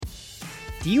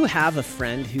Do you have a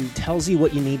friend who tells you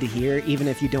what you need to hear even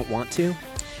if you don't want to?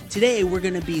 Today, we're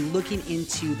going to be looking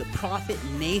into the prophet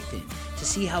Nathan to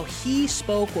see how he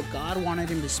spoke what God wanted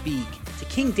him to speak to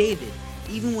King David,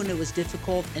 even when it was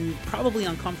difficult and probably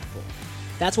uncomfortable.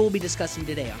 That's what we'll be discussing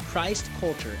today on Christ,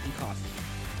 Culture, and Coffee.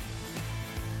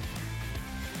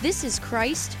 This is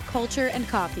Christ, Culture, and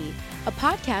Coffee, a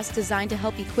podcast designed to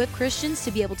help equip Christians to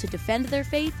be able to defend their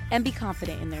faith and be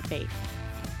confident in their faith.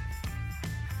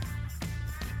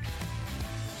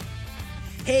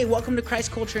 Hey, welcome to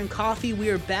Christ, Culture, and Coffee.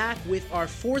 We are back with our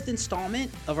fourth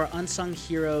installment of our Unsung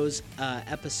Heroes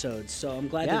episodes. So I'm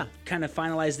glad to kind of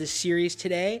finalize this series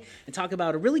today and talk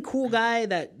about a really cool guy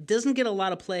that doesn't get a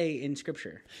lot of play in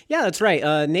Scripture. Yeah, that's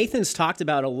right. Nathan's talked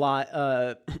about a lot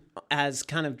as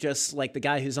kind of just like the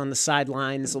guy who's on the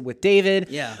sidelines with David.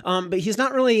 Yeah. But he's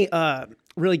not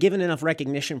really given enough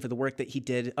recognition for the work that he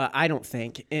did, I don't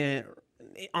think. And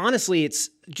honestly, it's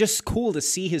just cool to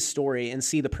see his story and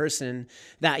see the person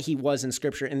that he was in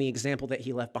Scripture and the example that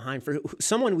he left behind for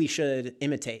someone we should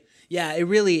imitate. Yeah, it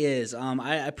really is.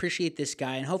 I appreciate this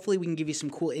guy, and hopefully we can give you some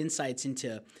cool insights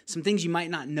into some things you might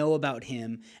not know about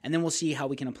him, and then we'll see how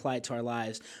we can apply it to our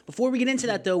lives. Before we get into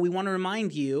that, though, we want to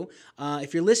remind you,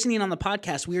 if you're listening on the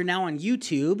podcast, we are now on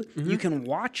YouTube. Mm-hmm. You can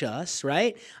watch us,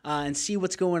 right, and see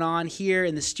what's going on here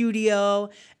in the studio.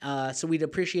 So we'd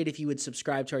appreciate if you would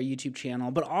subscribe to our YouTube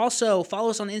channel, but also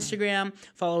follow us on Instagram,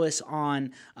 follow us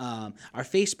on our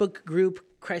Facebook group,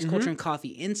 Christ, Culture, and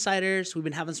Coffee Insiders. We've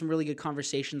been having some really good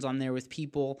conversations on there with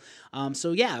people.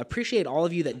 So yeah, appreciate all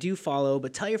of you that do follow,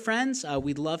 but tell your friends.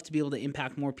 We'd love to be able to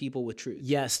impact more people with truth.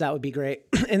 Yes, that would be great.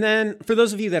 And then for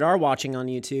those of you that are watching on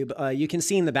YouTube, you can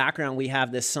see in the background we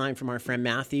have this sign from our friend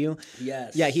Matthew.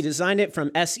 Yes. Yeah, he designed it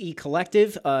from SE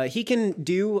Collective. He can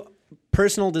do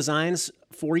personal designs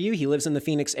for you. He lives in the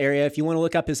Phoenix area. If you want to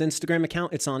look up his Instagram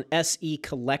account, it's on SE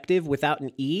Collective without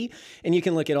an E, and you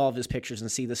can look at all of his pictures and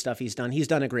see the stuff he's done. He's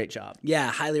done a great job. Yeah,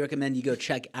 highly recommend you go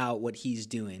check out what he's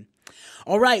doing.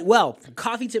 All right, well,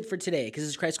 coffee tip for today, because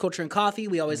it's Christ, Culture, and Coffee.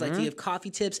 We always like to give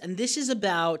coffee tips, and this is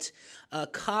about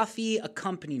coffee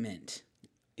accompaniment.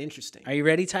 Interesting. Are you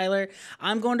ready, Tyler?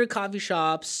 I'm going to coffee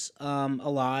shops a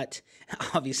lot,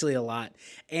 obviously a lot,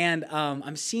 and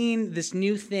I'm seeing this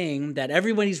new thing that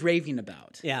everybody's raving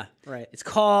about. Yeah, right. It's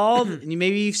called, and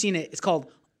maybe you've seen it, it's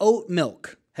called oat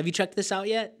milk. Have you checked this out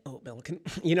yet? Oat milk.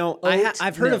 You know,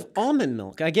 I've heard of almond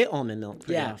milk. I get almond milk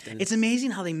pretty often. It's amazing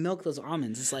how they milk those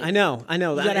almonds. It's like I know. You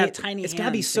gotta have tiny hands. It's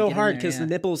gotta be so hard because the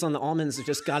nipples on the almonds have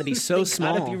just gotta be so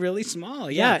small. Gotta be really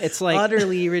small. Yeah, it's like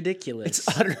utterly ridiculous.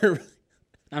 It's utter.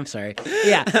 I'm sorry.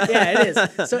 Yeah, it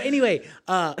is. So anyway,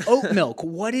 oat milk,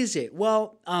 what is it?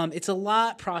 Well, it's a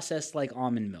lot processed like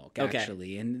almond milk,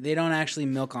 actually. Okay. And they don't actually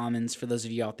milk almonds, for those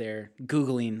of you out there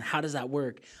Googling, how does that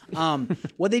work?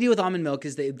 What they do with almond milk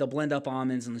is they'll blend up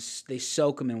almonds and they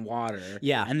soak them in water.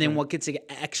 Yeah. And then what gets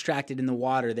extracted in the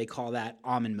water, they call that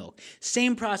almond milk.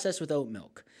 Same process with oat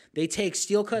milk. They take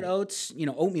steel-cut oats,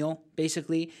 oatmeal,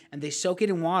 basically, and they soak it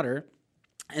in water.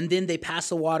 And then they pass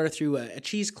the water through a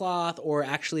cheesecloth, or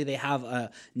actually they have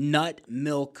a nut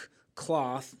milk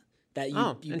cloth that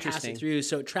you pass it through.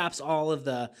 So it traps all of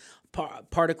the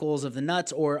particles of the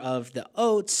nuts or of the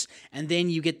oats, and then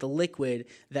you get the liquid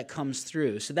that comes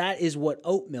through. So that is what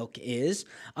oat milk is.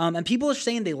 And people are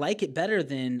saying they like it better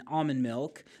than almond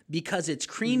milk because it's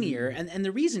creamier. And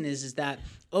the reason is that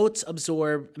oats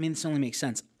absorb, this only makes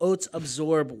sense, oats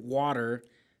absorb water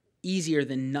easier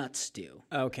than nuts do.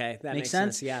 Okay, that makes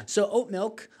sense. Yeah. So oat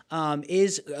milk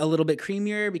is a little bit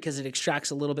creamier because it extracts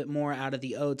a little bit more out of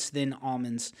the oats than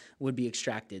almonds would be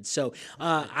extracted. So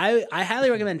I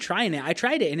highly recommend trying it. I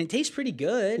tried it and it tastes pretty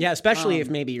good. Yeah, especially if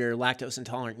maybe you're lactose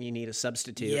intolerant and you need a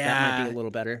substitute. Yeah, that might be a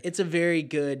little better. It's a very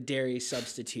good dairy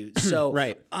substitute. So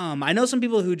right. I know some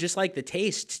people who just like the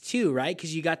taste too, right?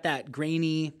 Because you got that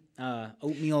grainy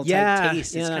oatmeal type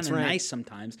taste. It's kind of nice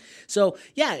sometimes. So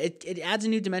yeah, it adds a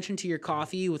new dimension to your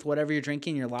coffee with whatever you're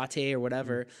drinking, your latte or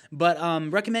whatever. But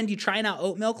recommend you trying out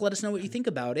oat milk. Let us know what you think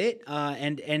about it.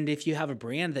 And if you have a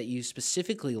brand that you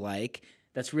specifically like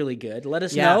that's really good, let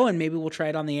us know, and maybe we'll try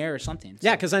it on the air or something.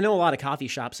 Yeah, because I know a lot of coffee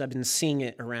shops. I've been seeing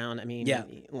it around.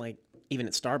 Like even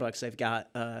at Starbucks, they've got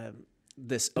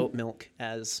this oat milk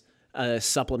as a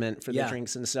supplement for the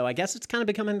drinks, and so I guess it's kind of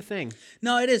becoming a thing.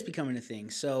 No, it is becoming a thing.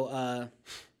 So,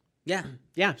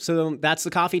 yeah. So that's the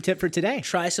coffee tip for today.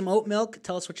 Try some oat milk.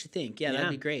 Tell us what you think. Yeah, that'd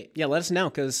be great. Yeah, let us know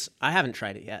because I haven't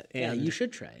tried it yet. And you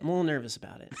should try it. I'm a little nervous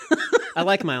about it. I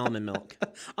like my almond milk.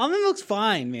 Almond milk's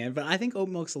fine, man, but I think oat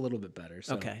milk's a little bit better.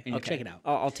 So, okay. Check it out.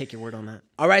 I'll take your word on that.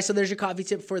 All right, so there's your coffee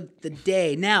tip for the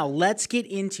day. Now let's get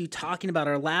into talking about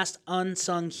our last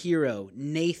unsung hero,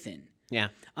 Nathan. Yeah.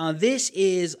 This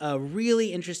is a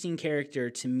really interesting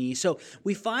character to me. So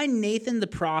we find Nathan the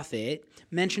prophet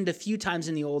mentioned a few times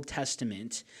in the Old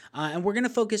Testament, and we're going to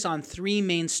focus on three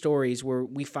main stories where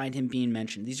we find him being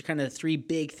mentioned. These are kind of the three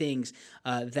big things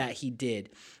that he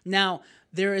did. Now,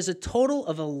 there is a total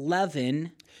of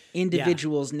 11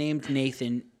 individuals named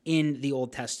Nathan in the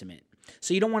Old Testament.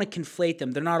 So you don't want to conflate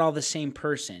them. They're not all the same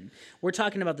person. We're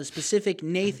talking about the specific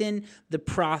Nathan the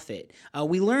prophet.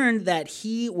 We learned that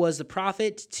he was the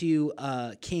prophet to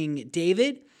King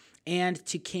David and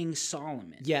to King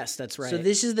Solomon. Yes, that's right. So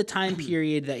this is the time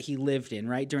period that he lived in,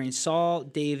 right? During Saul,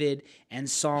 David, and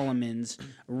Solomon's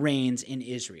reigns in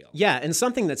Israel. Yeah, and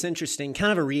something that's interesting,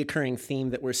 kind of a reoccurring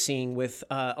theme that we're seeing with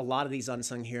a lot of these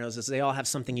unsung heroes is they all have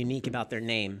something unique about their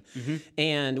name.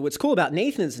 And what's cool about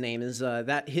Nathan's name is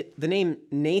that the name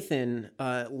Nathan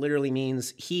literally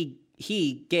means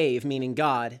he gave, meaning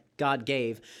God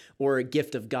gave, or a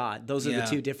gift of God. Those are the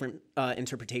two different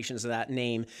interpretations of that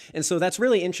name. And so that's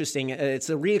really interesting. It's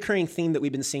a reoccurring theme that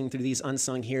we've been seeing through these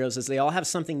unsung heroes is they all have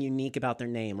something unique about their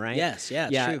name, right? Yes,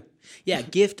 it's true. Yeah,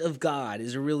 gift of God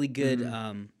is a really good,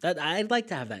 that I'd like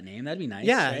to have that name. That'd be nice.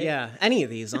 Yeah, right? yeah. Any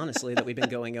of these, honestly, that we've been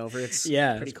going over. It's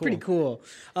It's pretty cool.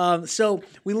 So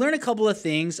we learn a couple of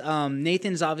things.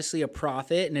 Nathan's obviously a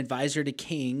prophet, an advisor to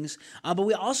kings, but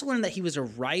we also learned that he was a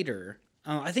writer.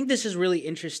 I think this is really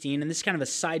interesting, and this is kind of a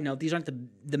side note. These aren't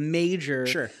the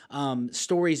major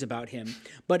stories about him.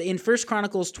 But in 1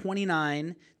 Chronicles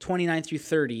 29 through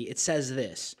 30, it says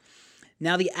this.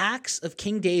 Now the acts of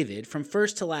King David, from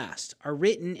first to last, are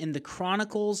written in the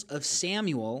Chronicles of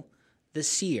Samuel the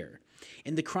seer,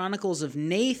 in the Chronicles of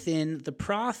Nathan the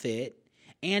prophet,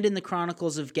 and in the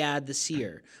Chronicles of Gad the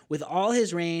seer, with all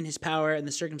his reign, his power, and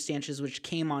the circumstances which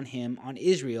came on him, on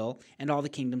Israel, and all the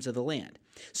kingdoms of the land.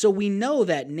 So we know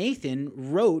that Nathan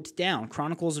wrote down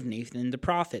Chronicles of Nathan the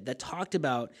prophet that talked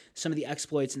about some of the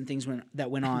exploits and things that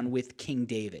went on with King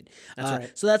David. That's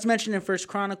right. So that's mentioned in 1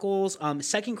 Chronicles.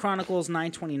 2 Chronicles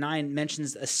 9:29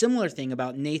 mentions a similar thing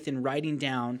about Nathan writing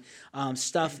down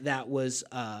stuff that was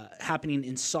happening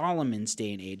in Solomon's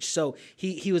day and age. So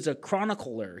he was a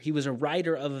chronicler. He was a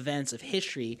writer of events of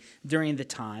history during the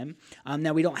time.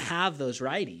 Now we don't have those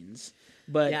writings.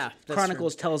 But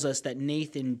Chronicles tells us that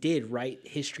Nathan did write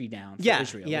history down for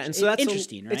Israel. Yeah, and so that's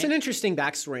interesting, right? It's an interesting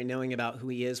backstory knowing about who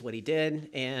he is, what he did,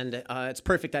 and it's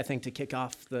perfect, I think, to kick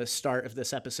off the start of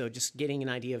this episode, just getting an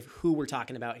idea of who we're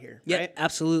talking about here. Yeah, right?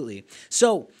 Absolutely.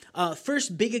 So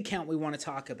first big account we want to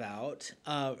talk about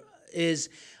is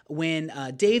when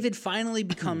David finally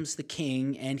becomes the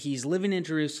king and he's living in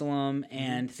Jerusalem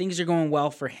and things are going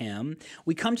well for him.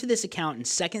 We come to this account in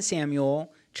 2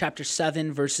 Samuel chapter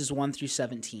 7, verses 1 through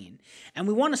 17. And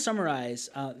we want to summarize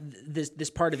this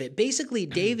part of it. Basically,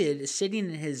 David is sitting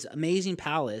in his amazing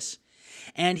palace,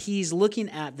 and he's looking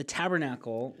at the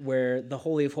tabernacle where the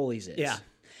Holy of Holies is. Yeah.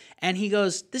 And he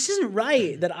goes, this isn't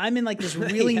right that I'm in like this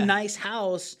really nice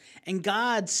house and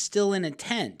God's still in a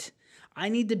tent. I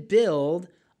need to build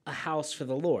a house for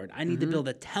the Lord. I need to build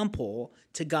a temple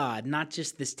to God, not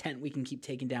just this tent we can keep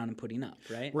taking down and putting up,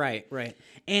 right? Right.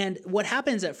 And what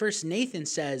happens at first, Nathan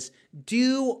says,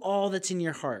 do all that's in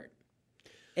your heart.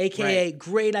 AKA,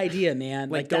 great idea, man.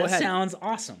 Like go that ahead. Sounds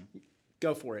awesome.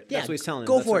 Go for it. Yeah, That's what he's telling him.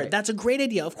 Go That's for right. it. That's a great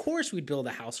idea. Of course we'd build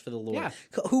a house for the Lord. Yeah.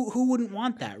 Who wouldn't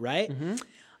want that, right?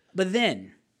 But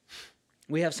then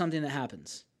we have something that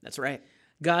happens. That's right.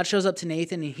 God shows up to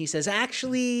Nathan and he says,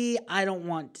 actually, I don't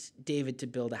want David to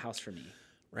build a house for me.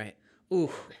 Right.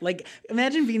 Ooh, like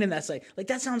imagine being in that site. Like,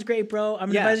 that sounds great, bro. I'm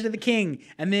an advisor to the king.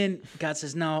 And then God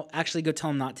says, no, actually go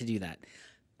tell him not to do that.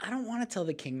 I don't want to tell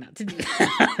the king not to do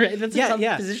that. Right? That's a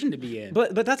tough position to be in.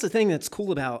 But that's the thing that's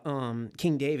cool about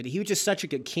King David. He was just such a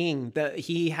good king that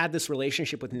he had this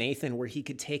relationship with Nathan where he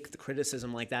could take the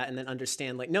criticism like that and then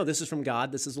understand, like, no, this is from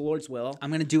God. This is the Lord's will. I'm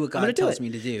going to do what God tells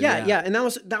me to do. Yeah. And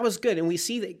that was good. And we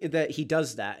see that he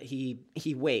does that. He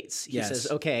waits. He says,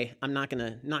 okay, I'm not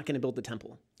gonna build the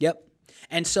temple. Yep.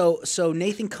 And so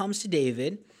Nathan comes to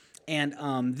David.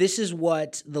 And this is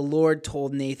what the Lord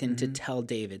told Nathan to tell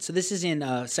David. So this is in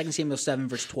 2 Samuel 7,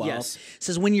 verse 12. Yes. It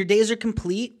says, when your days are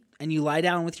complete and you lie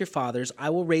down with your fathers,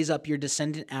 I will raise up your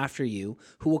descendant after you,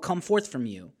 who will come forth from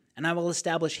you. And I will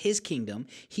establish his kingdom.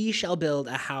 He shall build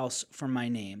a house for my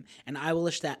name, and I will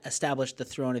establish the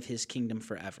throne of his kingdom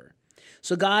forever.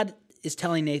 So God is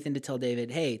telling Nathan to tell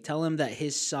David, hey, tell him that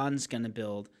his son's going to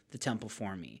build the temple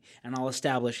for me, and I'll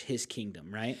establish his kingdom,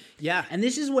 right? Yeah. And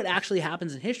this is what actually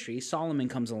happens in history. Solomon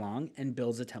comes along and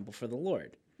builds a temple for the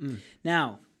Lord.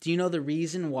 Now, do you know the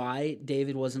reason why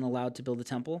David wasn't allowed to build a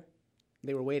temple?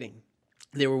 They were waiting.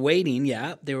 They were waiting,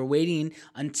 They were waiting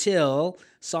until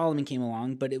Solomon came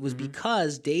along, but it was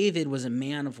because David was a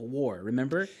man of war.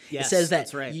 Remember? Yes, it says that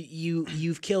that's right.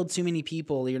 you've killed too many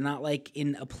people. You're not like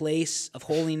in a place of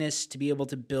holiness to be able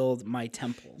to build my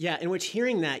temple. Yeah, in which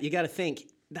hearing that, you got to think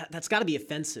that's got to be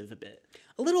offensive a bit.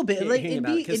 A little bit. Like, it'd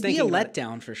be a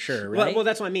letdown for sure, right? Well,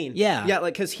 that's what I mean. Yeah. Yeah,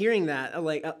 like, because hearing that,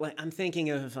 like I'm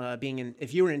thinking of being in,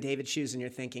 if you were in David's shoes and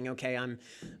you're thinking, okay,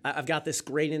 I've got this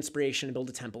great inspiration to build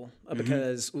a temple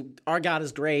because our God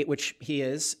is great, which he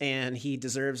is, and he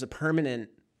deserves a permanent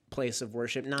place of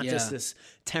worship, not just this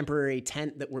temporary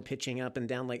tent that we're pitching up and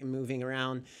down, like moving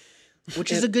around.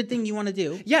 Which is a good thing you want to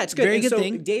do. Yeah, it's good. Very And good so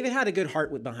thing. David had a good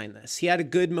heart behind this. He had a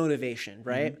good motivation,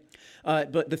 right?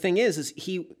 But the thing is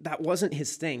that wasn't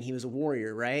his thing. He was a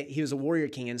warrior, right? He was a warrior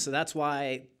king, and so that's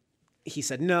why he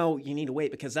said, "No, you need to wait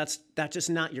because that's just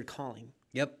not your calling."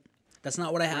 Yep. That's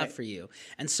not what I have for you.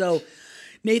 And so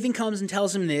Nathan comes and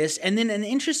tells him this. And then an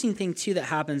interesting thing, too, that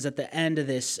happens at the end of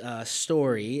this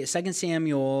story, 2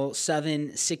 Samuel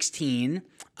 7:16,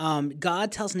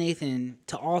 God tells Nathan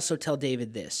to also tell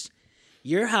David this: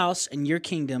 "Your house and your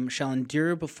kingdom shall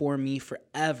endure before me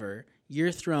forever.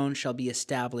 Your throne shall be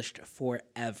established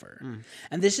forever."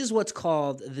 And this is what's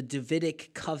called the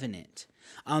Davidic covenant.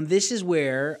 This is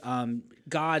where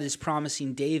God is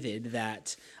promising David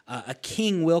that a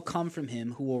king will come from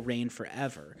him who will reign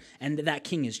forever. And that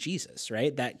king is Jesus,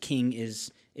 right? That king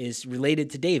is related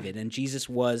to David. And Jesus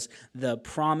was the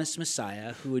promised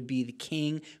Messiah who would be the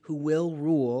king who will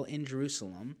rule in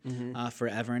Jerusalem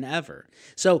forever and ever.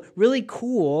 So really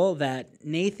cool that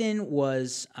Nathan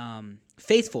was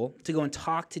faithful to go and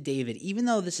talk to David, even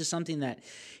though this is something that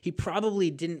he probably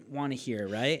didn't want to hear,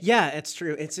 right? Yeah, it's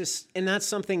true. It's just, and that's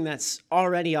something that's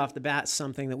already off the bat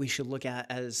something that we should look at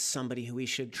as somebody who we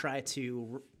should try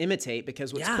to imitate,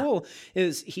 because what's cool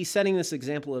is he's setting this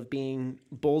example of being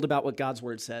bold about what God's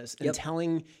word says and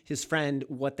telling his friend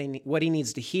what he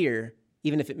needs to hear,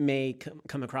 even if it may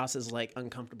come across as like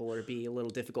uncomfortable or be a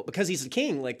little difficult, because he's a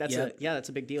king. Like that's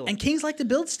a big deal. And kings like to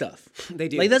build stuff. They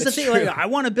do. Like that's It's the thing. true. Like, I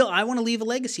want to leave a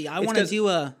legacy. I want to do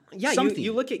something.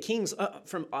 You look at kings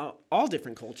from all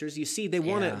different cultures. You see, they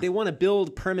want to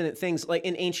build permanent things, like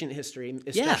in ancient history,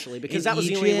 especially because that was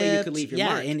the only way you could leave your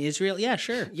mark. In Israel,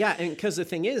 sure. Yeah, and because the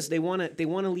thing is, they want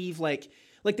to leave like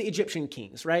the Egyptian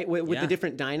kings, right? With the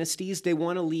different dynasties, they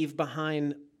want to leave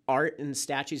behind art and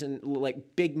statues and like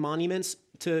big monuments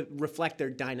to reflect their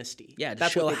dynasty. Yeah, to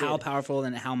show how powerful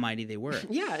and how mighty they were.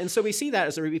 Yeah, and so we see that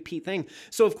as a repeat thing.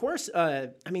 So of course,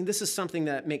 this is something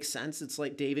that makes sense. It's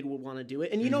like David would want to do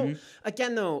it. And you know,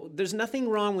 again though, there's nothing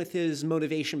wrong with his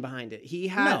motivation behind it. He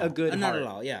had a good heart. Not at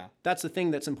all, yeah. That's the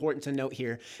thing that's important to note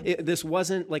here. This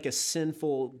wasn't like a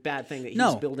sinful, bad thing that he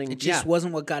was building. It just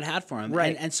wasn't what God had for him.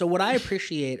 Right. And so what I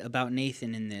appreciate about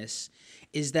Nathan in this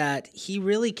is that he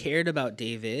really cared about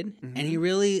David and he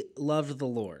really loved the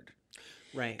Lord.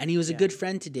 Right. And he was a good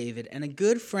friend to David. And a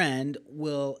good friend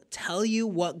will tell you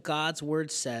what God's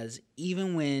word says,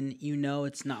 even when you know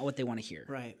it's not what they want to hear.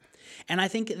 Right. And I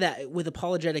think that with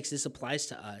apologetics, this applies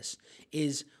to us,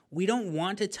 is we don't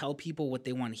want to tell people what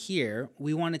they want to hear.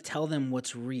 We want to tell them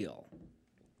what's real.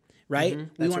 Right?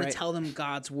 We want to tell them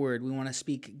God's word. We want to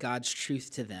speak God's truth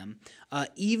to them,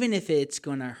 even if it's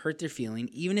going to hurt their feeling,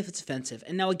 even if it's offensive.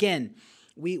 And now, again,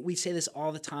 we say this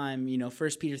all the time. 1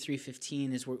 Peter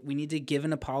 3:15 is where we need to give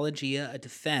an apologia, a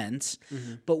defense,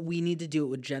 but we need to do it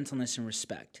with gentleness and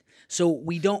respect. So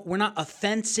we're not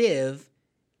offensive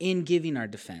in giving our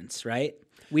defense, right?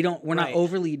 We're not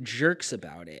overly jerks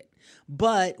about it.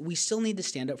 But we still need to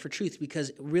stand up for truth,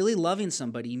 because really loving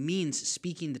somebody means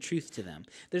speaking the truth to them.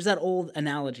 There's that old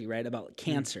analogy, right, about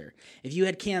cancer. If you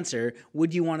had cancer,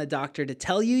 would you want a doctor to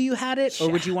tell you had it, or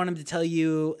would you want him to tell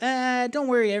you, don't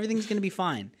worry, everything's going to be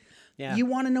fine? Yeah. You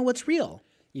want to know what's real.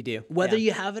 You do. Whether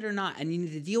you have it or not, and you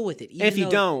need to deal with it. If you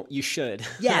don't, you should.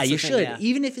 Yeah, you should. Yeah.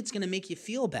 Even if it's going to make you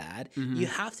feel bad, you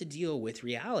have to deal with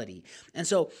reality. And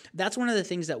so that's one of the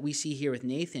things that we see here with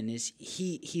Nathan is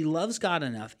he loves God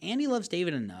enough and he loves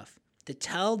David enough to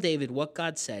tell David what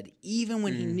God said, even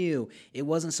when he knew it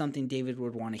wasn't something David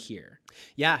would want to hear.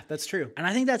 Yeah, that's true. And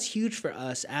I think that's huge for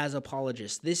us as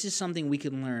apologists. This is something we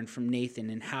can learn from Nathan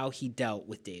and how he dealt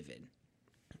with David.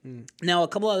 Now, a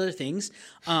couple other things.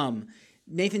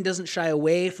 Nathan doesn't shy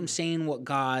away from saying what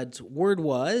God's word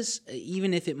was,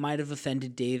 even if it might have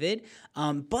offended David.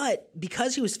 But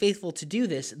because he was faithful to do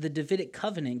this, the Davidic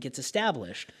covenant gets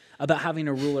established about having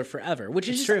a ruler forever, which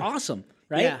is just awesome,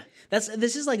 right? Yeah.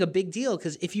 This is like a big deal,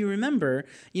 because if you remember,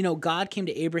 God came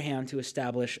to Abraham to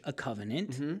establish a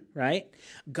covenant, right?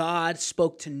 God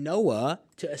spoke to Noah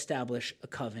to establish a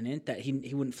covenant that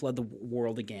he wouldn't flood the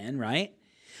world again, right?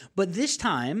 But this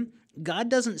time, God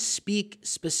doesn't speak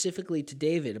specifically to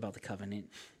David about the covenant.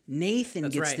 Nathan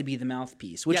gets right. to be the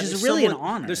mouthpiece, which is there's really an someone-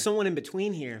 honor. There's someone in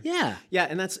between here. Yeah. Yeah,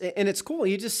 and it's cool.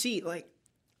 You just see like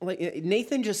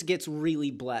Nathan just gets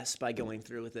really blessed by going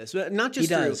through with this. But not just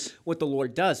through what the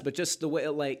Lord does, but just the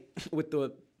way with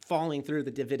the falling through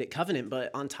the Davidic covenant.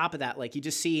 But on top of that, like you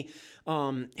just see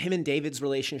him and David's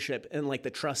relationship and like the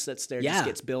trust that's there just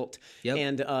gets built. Yep.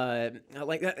 And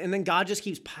like that, and then God just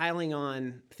keeps piling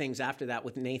on things after that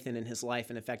with Nathan and his life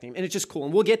and affecting him. And it's just cool.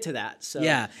 And we'll get to that. So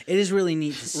yeah, it is really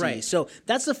neat to see. Right. So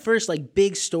that's the first like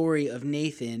big story of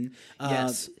Nathan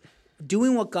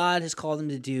doing what God has called him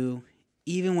to do.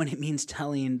 Even when it means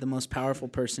telling the most powerful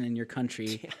person in your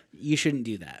country, you shouldn't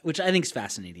do that, which I think is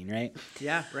fascinating, right?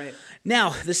 Yeah, right.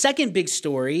 Now, the second big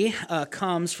story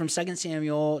comes from 2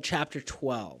 Samuel chapter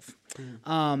 12.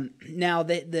 Now,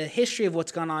 the history of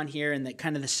what's gone on here and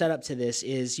the setup to this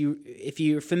is, if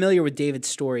you're familiar with David's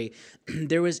story,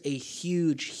 there was a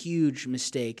huge, huge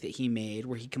mistake that he made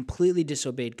where he completely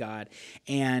disobeyed God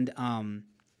and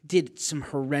did some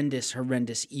horrendous,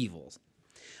 horrendous evils.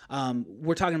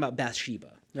 We're talking about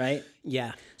Bathsheba, right?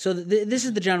 Yeah. So this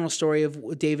is the general story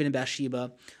of David and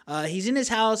Bathsheba. He's in his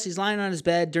house. He's lying on his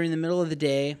bed during the middle of the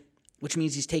day, which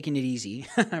means he's taking it easy,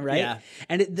 right? Yeah.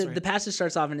 And the passage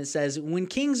starts off and it says, when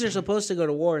kings are supposed to go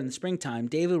to war in the springtime,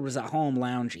 David was at home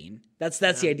lounging. That's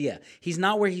the idea. He's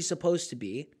not where he's supposed to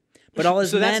be, but all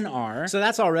his men are. So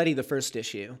that's already the first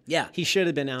issue. Yeah. He should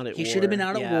have been out at war. He should have been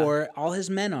out at war. All his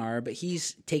men are, but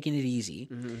he's taking it easy.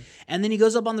 Mm-hmm. And then he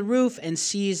goes up on the roof and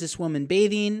sees this woman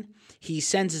bathing. He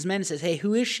sends his men and says, hey,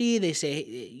 who is she? They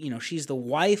say, she's the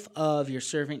wife of your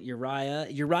servant Uriah.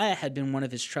 Uriah had been one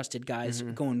of his trusted guys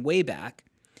going way back.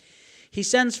 He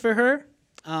sends for her.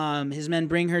 His men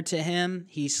bring her to him.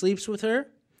 He sleeps with her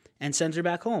and sends her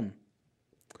back home.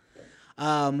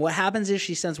 What happens is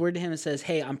she sends word to him and says,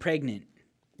 hey, I'm pregnant.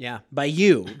 Yeah. By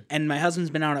you. And my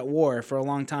husband's been out at war for a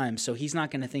long time, so he's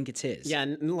not going to think it's his. Yeah,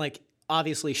 and like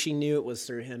obviously she knew it was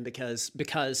through him because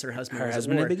her husband was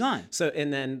at war. had been gone. So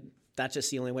and then that's just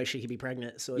the only way she could be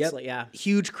pregnant. So it's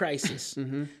huge crisis.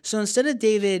 So instead of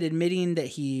David admitting that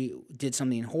he did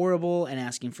something horrible and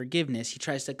asking forgiveness, he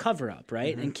tries to cover up,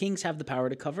 right? And kings have the power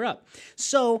to cover up.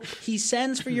 So he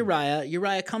sends for Uriah.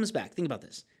 Uriah comes back. Think about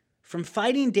this. From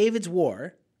fighting David's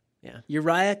war,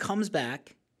 Uriah comes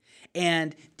back,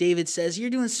 and David says, you're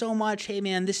doing so much. Hey,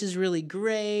 man, this is really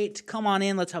great. Come on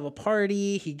in. Let's have a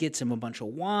party. He gets him a bunch of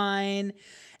wine.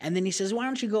 And then he says, why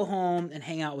don't you go home and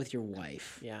hang out with your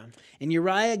wife? Yeah. And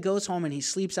Uriah goes home, and he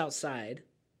sleeps outside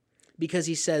because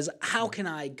he says, how can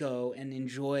I go and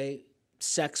enjoy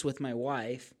sex with my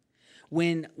wife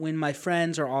when my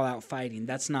friends are all out fighting?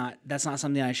 That's not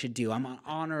something I should do. I'm an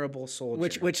honorable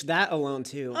soldier. Which that alone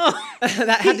too.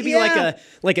 That had to be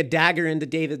like a dagger into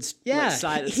David's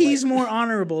side. He's more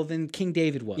honorable than King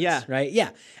David was. Yeah. Right? Yeah.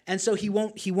 And so he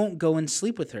won't go and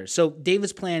sleep with her. So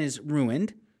David's plan is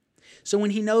ruined. So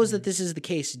when he knows that this is the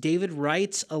case, David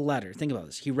writes a letter. Think about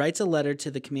this. He writes a letter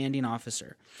to the commanding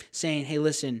officer saying, hey,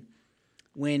 listen,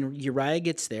 when Uriah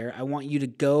gets there, I want you to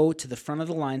go to the front of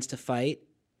the lines to fight.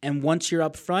 And once you're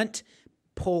up front,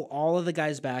 pull all of the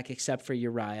guys back except for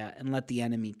Uriah and let the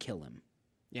enemy kill him.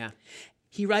 Yeah.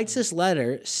 He writes this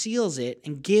letter, seals it,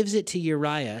 and gives it to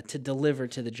Uriah to deliver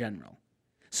to the general.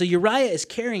 So Uriah is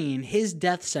carrying his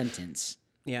death sentence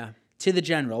to the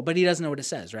general, but he doesn't know what it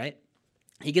says, right?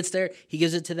 He gets there, he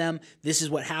gives it to them. This is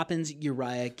what happens.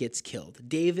 Uriah gets killed.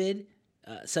 David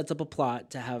sets up a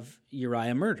plot to have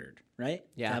Uriah murdered, right?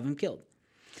 Yeah. To have him killed.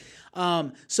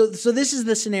 So this is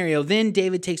the scenario. Then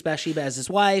David takes Bathsheba as his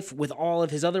wife with all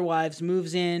of his other wives,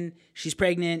 moves in, she's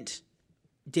pregnant.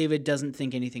 David doesn't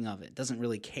think anything of it, doesn't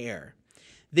really care.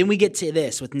 Then we get to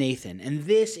this with Nathan, and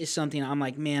this is something I'm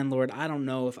like, man, Lord, I don't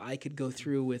know if I could go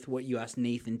through with what you asked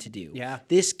Nathan to do. Yeah.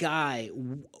 This guy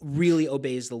really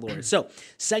obeys the Lord. So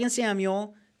 2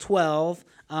 Samuel 12,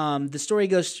 the story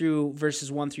goes through verses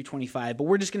 1 through 25, but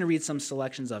we're just going to read some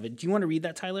selections of it. Do you want to read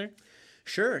that, Tyler?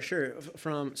 Sure.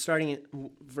 From starting at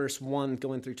verse 1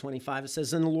 going through 25, it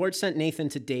says, "Then the Lord sent Nathan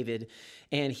to David,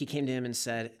 and he came to him and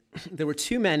said, there were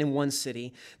two men in one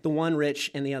city, the one rich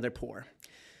and the other poor.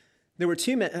 There were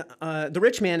two men. The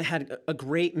rich man had a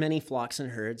great many flocks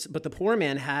and herds, but the poor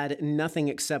man had nothing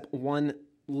except one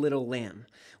little lamb,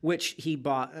 which he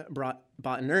bought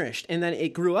and nourished. And then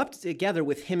it grew up together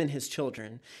with him and his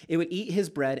children. It would eat his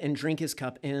bread and drink his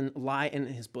cup and lie in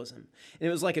his bosom. And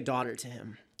it was like a daughter to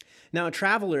him. Now a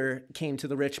traveler came to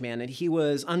the rich man, and he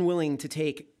was unwilling to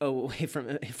take away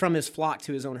from his flock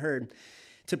to his own herd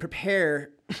to prepare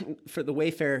for the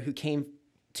wayfarer who came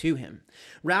to him.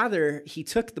 Rather, he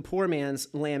took the poor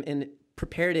man's lamb and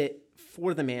prepared it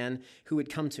for the man who would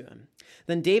come to him.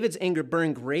 Then David's anger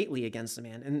burned greatly against the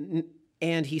man,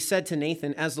 and he said to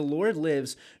Nathan, "As the Lord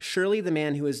lives, surely the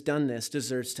man who has done this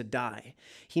deserves to die.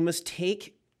 He must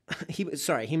make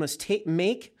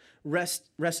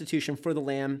restitution for the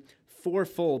lamb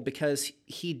fourfold, because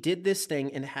he did this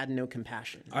thing and had no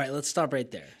compassion." All right, let's stop right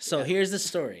there. So here's the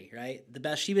story, right? The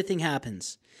Bathsheba thing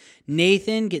happens.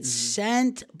 Nathan gets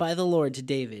sent by the Lord to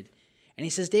David, and he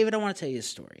says, "David, I want to tell you a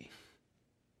story.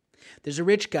 There's a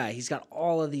rich guy. He's got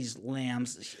all of these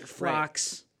lambs,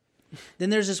 flocks. Then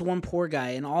there's this one poor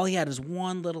guy, and all he had was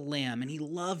one little lamb, and he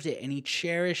loved it, and he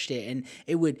cherished it, and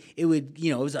it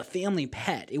was a family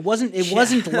pet. It wasn't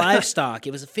livestock.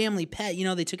 It was a family pet.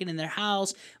 They took it in their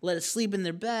house, let it sleep in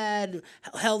their bed,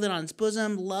 held it on its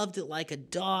bosom, loved it like a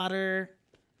daughter.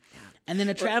 And then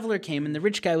a traveler came, and the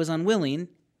rich guy was unwilling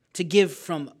to give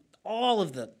from all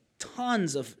of the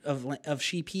tons of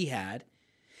sheep he had,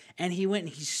 and he went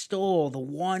and he stole the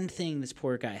one thing this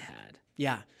poor guy had.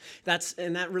 Yeah,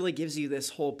 that really gives you this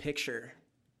whole picture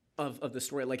of the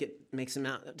story. Like, it makes him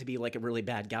out to be like a really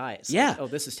bad guy. It's like, oh,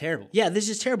 this is terrible. Yeah, this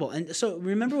is terrible. And so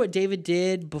remember what David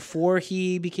did before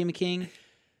he became a king?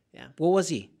 Yeah. What was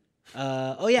he?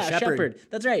 A shepherd.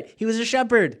 That's right. He was a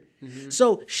shepherd. Mm-hmm.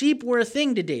 So sheep were a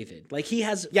thing to David. Like, he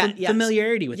has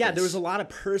familiarity with this. Yeah, there was a lot of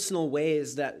personal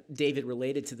ways that David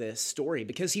related to this story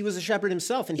because he was a shepherd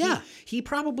himself. And he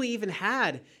probably even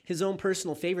had his own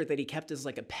personal favorite that he kept as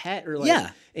like a pet or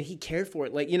and he cared for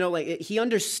it. He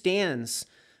understands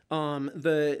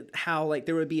how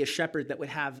there would be a shepherd that would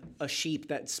have a sheep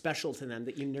that's special to them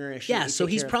that you nourish. Yeah, so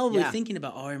he's probably thinking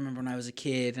about, I remember when I was a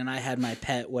kid and I had my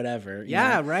pet, whatever.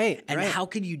 Right. And how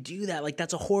could you do that? Like,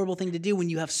 that's a horrible thing to do when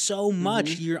you have so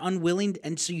much, you're unwilling,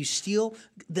 and so you steal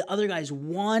the other guy's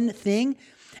one thing.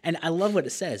 And I love what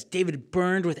it says. David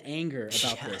burned with anger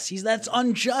about this. That's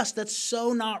unjust. That's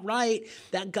so not right.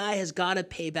 That guy has got to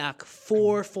pay back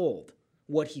fourfold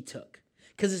what he took.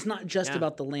 Because it's not just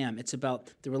about the lamb; it's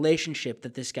about the relationship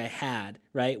that this guy had,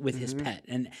 right, with his pet,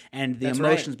 and the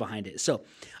emotions behind it. So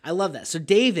I love that. So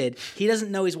David, he doesn't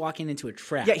know he's walking into a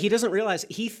trap. Yeah, he doesn't realize.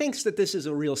 He thinks that this is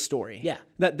a real story. Yeah,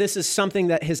 that this is something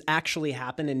that has actually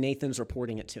happened, and Nathan's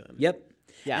reporting it to him. Yep.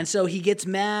 Yeah. And so he gets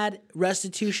mad.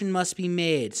 Restitution must be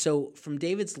made. So from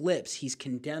David's lips, he's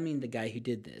condemning the guy who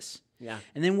did this. Yeah.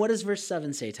 And then what does verse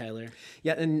 7 say, Tyler?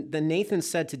 Yeah, and then Nathan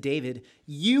said to David,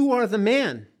 "You are the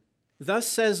man. Thus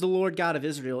says the Lord God of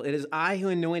Israel, it is I who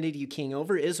anointed you king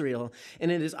over Israel,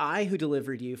 and it is I who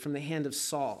delivered you from the hand of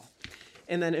Saul."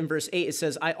 And then in verse 8 it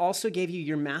says, "I also gave you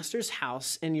your master's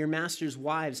house and your master's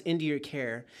wives into your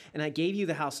care, and I gave you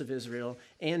the house of Israel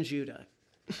and Judah.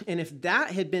 And if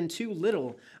that had been too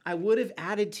little, I would have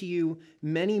added to you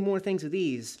many more things of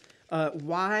these.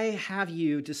 Why have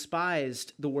you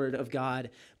despised the word of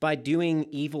God by doing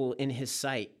evil in his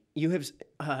sight? You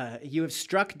have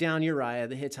struck down Uriah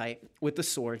the Hittite with the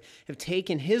sword, have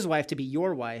taken his wife to be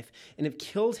your wife, and have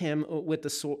killed him with the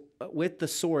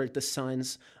sword the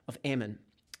sons of Ammon.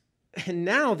 And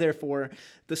now, therefore,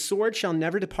 the sword shall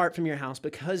never depart from your house,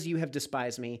 because you have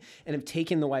despised me and have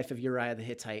taken the wife of Uriah the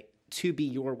Hittite to be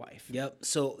your wife." Yep.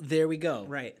 So there we go.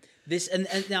 Right. This and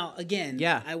now again,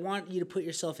 I want you to put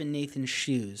yourself in Nathan's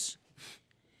shoes.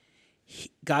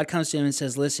 God comes to him and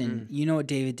says, "Listen, you know what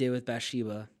David did with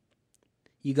Bathsheba.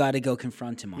 You got to go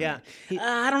confront him on it."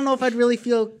 I don't know if I'd really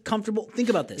feel comfortable. Think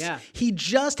about this. Yeah. He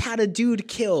just had a dude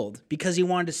killed because he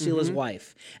wanted to steal his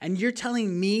wife. And you're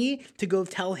telling me to go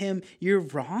tell him you're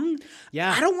wrong?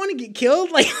 Yeah. I don't want to get killed.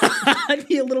 Like, I'd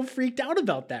be a little freaked out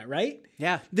about that, right?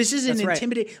 Yeah. This is an That's right.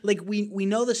 intimidating. Like, we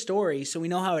know the story, so we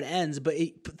know how it ends. But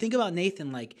think about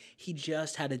Nathan. Like, he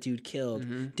just had a dude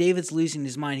killed. David's losing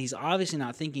his mind. He's obviously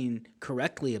not thinking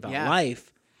correctly about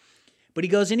life. But he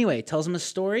goes anyway, tells him a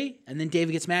story, and then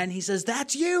David gets mad, and he says,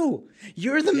 "That's you.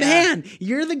 You're the man.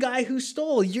 You're the guy who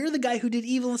stole. You're the guy who did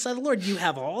evil inside the Lord. You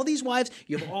have all these wives.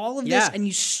 You have all of this, and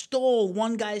you stole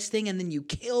one guy's thing, and then you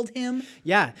killed him."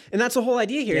 Yeah, and that's the whole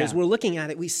idea here. As we're looking at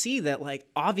it, we see that, like,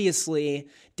 obviously,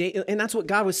 and that's what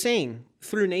God was saying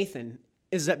through Nathan,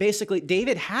 is that basically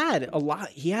David had a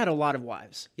lot. He had a lot of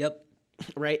wives. Yep.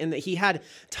 Right, and that he had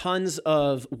tons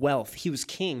of wealth. He was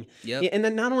king. Yep. And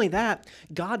then not only that,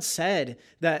 God said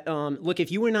that, look,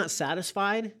 if you were not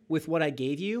satisfied with what I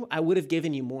gave you, I would have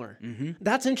given you more.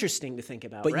 That's interesting to think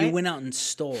about, But right? you went out and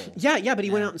stole. Yeah, but he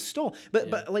went out and stole.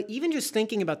 But like, even just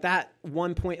thinking about that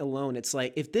one point alone, it's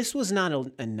like, if this was not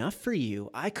enough for you,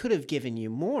 I could have given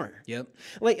you more. Yep.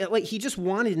 Like he just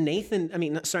wanted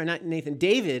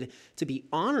David to be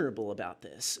honorable about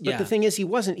this. But the thing is, he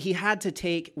wasn't. He had to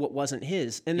take what wasn't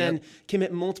his, and then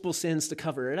commit multiple sins to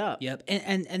cover it up. Yep.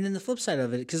 And then the flip side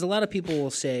of it, because a lot of people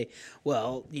will say,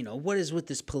 well, what is with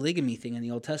this polygamy thing in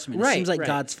the Old Testament? It seems like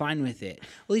God's fine with it.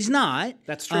 Well, he's not.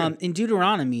 That's true. In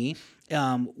Deuteronomy,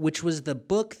 which was the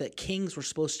book that kings were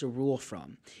supposed to rule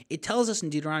from, it tells us in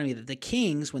Deuteronomy that the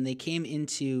kings, when they came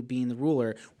into being the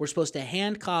ruler, were supposed to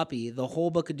hand copy the whole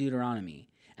book of Deuteronomy.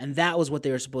 And that was what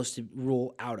they were supposed to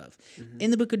rule out of.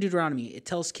 In the book of Deuteronomy, it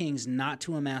tells kings not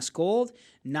to amass gold,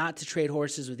 not to trade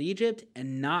horses with Egypt,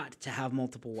 and not to have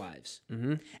multiple wives.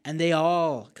 And they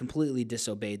all completely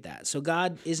disobeyed that. So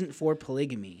God isn't for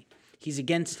polygamy. He's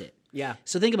against it. Yeah.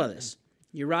 So think about this.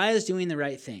 Uriah is doing the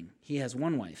right thing. He has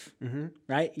one wife,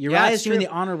 right? Uriah is doing the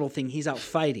honorable thing. He's out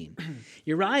fighting.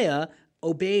 Uriah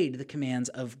obeyed the commands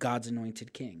of God's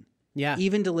anointed king. Yeah.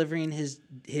 Even delivering his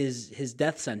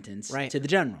death sentence Right. to the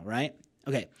general, right?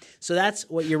 Okay, so that's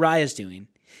what Uriah's doing.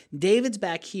 David's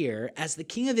back here as the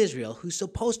king of Israel who's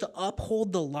supposed to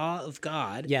uphold the law of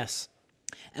God. Yes.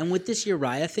 And with this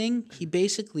Uriah thing, he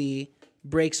basically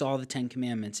breaks all the 10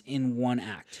 commandments in one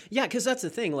act. Yeah, because that's the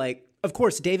thing. Like, of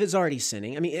course, David's already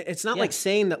sinning. I mean, it's not like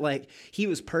saying that like he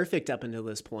was perfect up until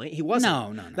this point. He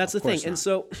wasn't. No. That's the of thing. course And not.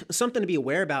 so something to be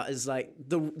aware about is like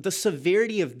the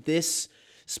severity of this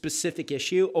specific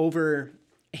issue over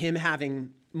him having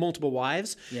multiple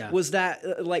wives was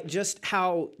that like just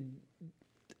how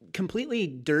completely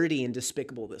dirty and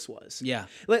despicable this was. Yeah.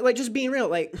 Like just being real,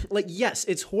 like yes,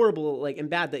 it's horrible, like and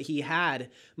bad that he had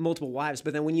multiple wives,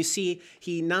 but then when you see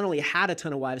he not only had a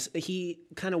ton of wives, he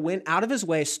kind of went out of his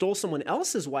way, stole someone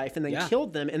else's wife, and then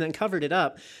killed them, and then covered it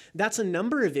up. That's a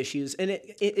number of issues, and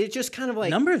it just kind of like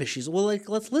number of issues. Well, like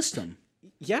let's list them.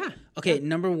 Yeah. Okay,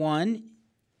 number 1,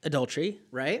 adultery.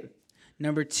 Right.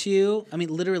 Number 2, I mean,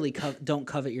 literally, don't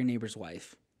covet your neighbor's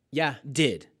wife. Yeah.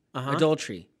 Did.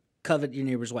 Adultery. Covet your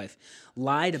neighbor's wife.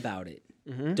 Lied about it.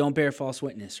 Don't bear false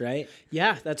witness, right?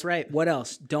 Yeah, that's right. What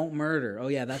else? Don't murder. Oh,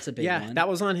 yeah, that's a big one. Yeah, that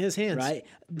was on his hands. Right?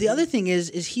 The other thing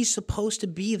is he's supposed to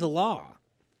be the law.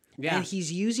 Yeah. And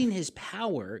he's using his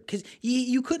power, because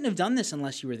you couldn't have done this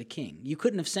unless you were the king. You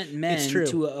couldn't have sent men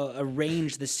to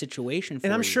arrange this situation for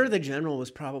you. And I'm sure the general was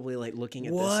probably like looking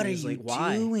at this and he's like,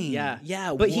 why? Doing? Yeah. Yeah,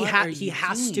 But what he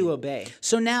has to obey.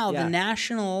 So now the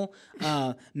national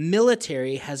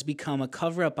military has become a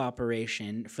cover-up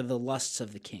operation for the lusts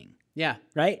of the king. Yeah.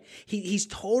 Right? He's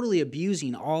totally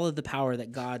abusing all of the power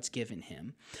that God's given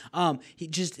him.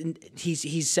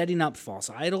 He's setting up false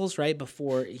idols, right?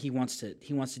 Before he wants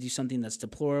to do something that's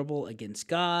deplorable against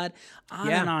God. On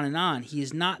and on and on. He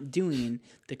is not doing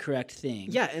the correct thing.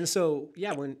 Yeah, and so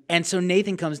so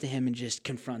Nathan comes to him and just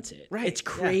confronts it. Right. It's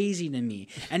crazy to me.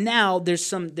 And now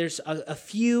there's a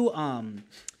few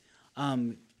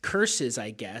curses,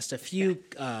 I guess, a few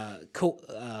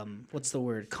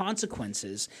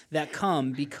consequences that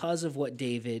come because of what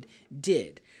David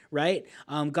did, right?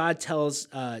 God tells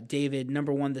David,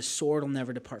 number 1, the sword will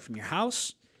never depart from your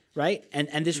house, right?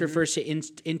 And this refers to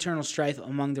internal strife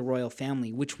among the royal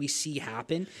family, which we see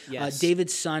happen. Yes.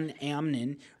 David's son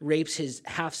Amnon rapes his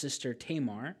half-sister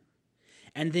Tamar,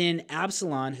 and then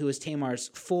Absalom, who is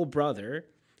Tamar's full brother,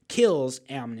 kills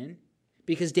Amnon,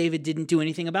 because David didn't do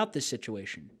anything about this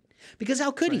situation. Because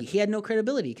how could he? He had no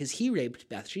credibility because he raped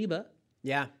Bathsheba.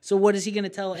 Yeah. So what is he going to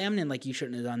tell Amnon? Like, you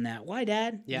shouldn't have done that. Why,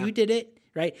 Dad? Yeah. You did it,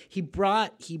 right? He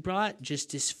brought just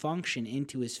dysfunction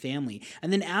into his family.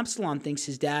 And then Absalom thinks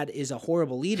his dad is a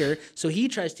horrible leader, so he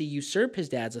tries to usurp his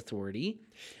dad's authority,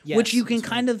 which you can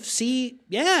kind of see,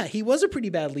 he was a pretty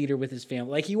bad leader with his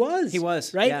family. Like, he was. He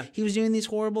was, right? yeah. He was doing these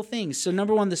horrible things. So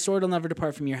number 1, the sword will never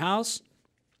depart from your house.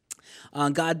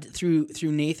 God, through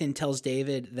Nathan, tells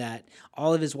David that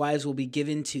all of his wives will be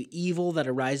given to evil that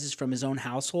arises from his own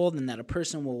household, and that a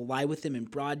person will lie with him in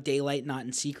broad daylight, not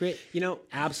in secret.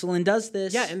 Absalom does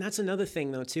this. Yeah, and that's another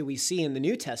thing, though, too. We see in the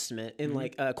New Testament, in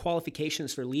like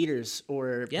qualifications for leaders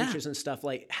or preachers and stuff,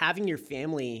 like having your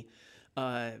family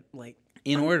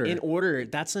in order.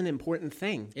 That's an important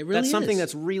thing. It really that's something is.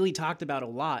 that's really talked about a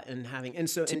lot, and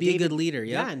to be a good leader.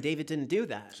 Yeah, and David didn't do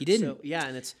that. He didn't. So, yeah,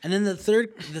 and then the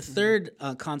third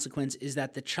consequence is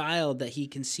that the child that he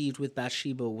conceived with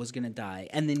Bathsheba was going to die,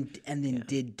 and then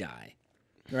did die.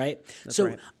 Right.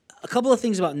 So a couple of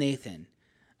things about Nathan.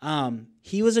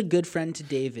 He was a good friend to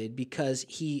David because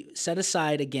he set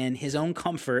aside, again, his own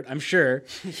comfort, I'm sure,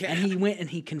 and he went and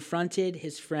he confronted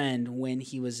his friend when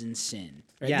he was in sin.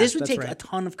 Right? Yeah, this would that's take right. a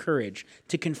ton of courage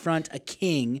to confront a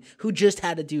king who just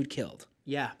had a dude killed.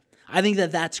 Yeah. I think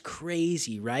that's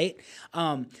crazy, right?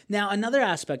 Now, another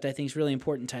aspect I think is really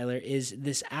important, Tyler, is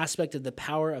this aspect of the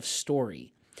power of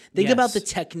story. Think about the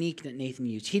technique that Nathan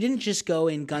used. He didn't just go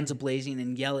in guns a-blazing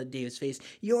and yell at David's face,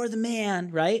 "You're the man,"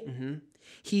 right?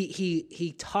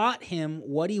 He taught him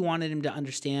what he wanted him to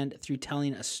understand through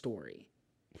telling a story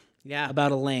Yeah.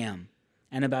 about a lamb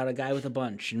and about a guy with a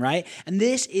bunch, right? And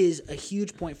this is a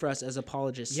huge point for us as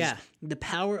apologists. Yeah. The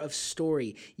power of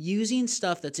story, using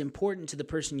stuff that's important to the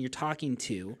person you're talking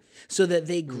to so that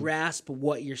they grasp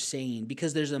what you're saying,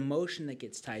 because there's emotion that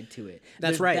gets tied to it.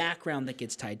 That's There's right. background that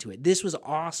gets tied to it. This was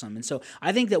awesome. And so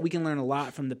I think that we can learn a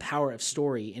lot from the power of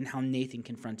story and how Nathan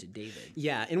confronted David.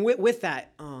 Yeah, and with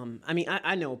that, I mean,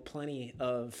 I know plenty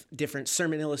of different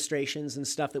sermon illustrations and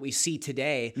stuff that we see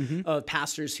today of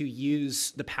pastors who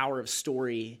use the power of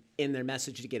story in their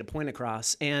message to get a point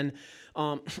across. And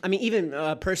I mean, even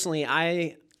personally,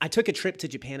 I took a trip to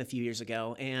Japan a few years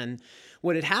ago, and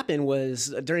what had happened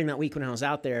was during that week when I was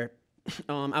out there,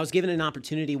 I was given an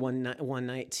opportunity one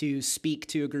night to speak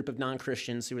to a group of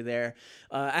non-Christians who were there.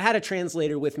 I had a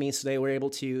translator with me, so they were able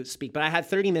to speak, but I had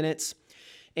 30 minutes.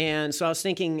 And so I was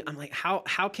thinking, I'm like,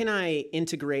 how can I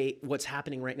integrate what's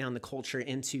happening right now in the culture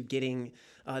into getting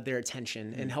their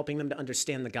attention and helping them to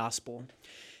understand the gospel?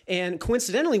 And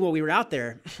coincidentally, while we were out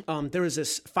there, there was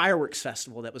this fireworks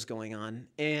festival that was going on.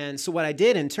 And so what I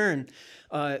did in turn,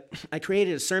 I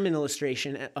created a sermon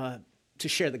illustration to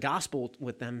share the gospel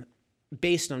with them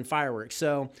based on fireworks.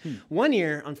 So one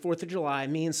year on 4th of July,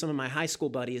 me and some of my high school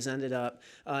buddies ended up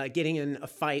getting in a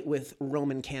fight with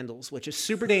Roman candles, which is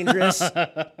super dangerous.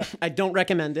 I don't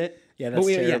recommend it. Yeah, that's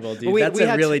terrible, dude. We That's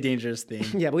a really dangerous thing.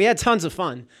 Yeah, but we had tons of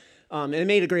fun. And it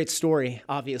made a great story,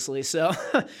 obviously. So,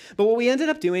 but what we ended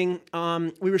up doing,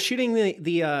 we were shooting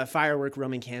the firework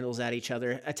Roman candles at each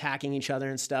other, attacking each other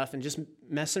and stuff, and just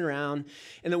messing around.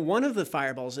 And then one of the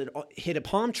fireballs had hit a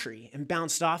palm tree and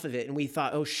bounced off of it. And we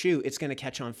thought, oh, shoot, it's going to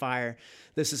catch on fire.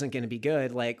 This isn't going to be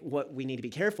good. Like, we need to be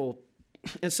careful.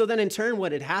 And so then in turn,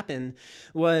 what had happened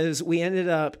was we ended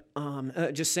up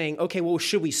just saying, okay, well,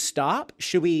 should we stop?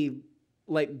 Should we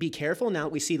be careful now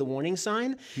that we see the warning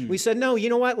sign? We said, no, you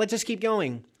know what? Let's just keep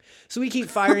going. So we keep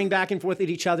firing back and forth at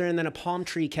each other, and then a palm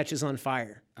tree catches on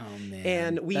fire. Oh, man.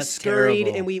 And we That's scurried,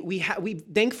 terrible. and we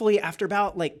thankfully, after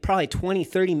about probably 20,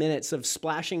 30 minutes of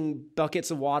splashing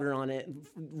buckets of water on it,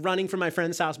 running from my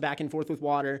friend's house back and forth with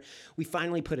water, we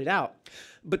finally put it out.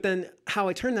 But then how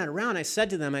I turned that around, I said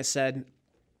to them,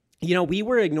 we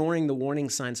were ignoring the warning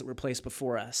signs that were placed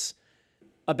before us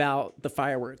about the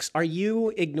fireworks. Are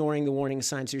you ignoring the warning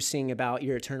signs you're seeing about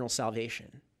your eternal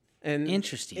salvation? And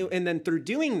Interesting. And then through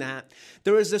doing that,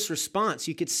 there was this response.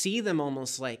 You could see them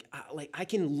almost like I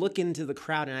can look into the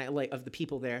crowd and of the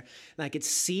people there, and I could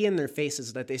see in their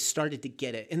faces that they started to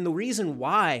get it. And the reason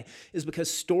why is because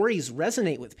stories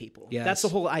resonate with people. Yes. That's the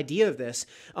whole idea of this.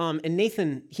 And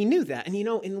Nathan, he knew that. And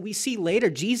and we see later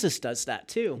Jesus does that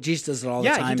too. Jesus does it all the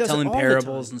Yeah, he time, does it telling all the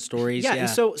parables time. and stories. Yeah, and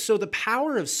so the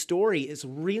power of story is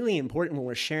really important when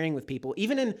we're sharing with people,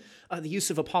 even in the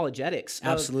use of apologetics. of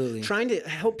Absolutely. trying to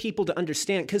help people to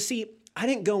understand. Because see, I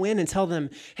didn't go in and tell them,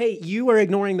 hey, you are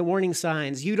ignoring the warning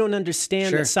signs. You don't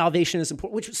understand Sure. that salvation is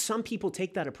important, which some people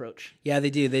take that approach. Yeah, they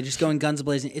do. They just go in guns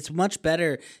blazing. It's much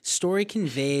better. Story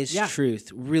conveys Yeah.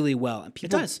 truth really well. And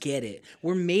people does. get it.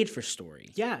 We're made for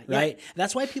story. Yeah, Right?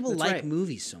 That's why people like right.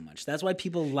 movies so much. That's why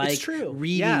people like true.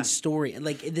 reading Yeah. story.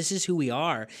 Like, this is who we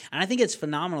are. And I think it's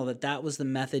phenomenal that was the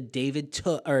method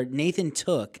Nathan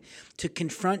took to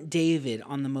confront David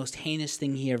on the most heinous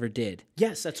thing he ever did.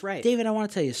 Yes, that's right. David, I want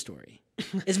to tell you a story.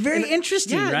 It's very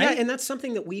interesting, Yeah, right? and that's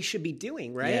something that we should be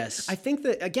doing, right? Yes. I think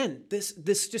that, again, this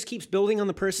just keeps building on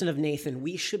the person of Nathan.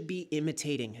 We should be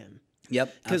imitating him.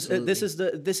 Yep. Because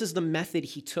absolutely. this is the method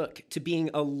he took to being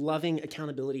a loving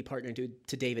accountability partner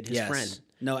to David, his friend.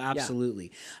 No,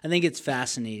 absolutely. I think it's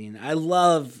fascinating. I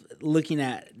love looking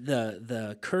at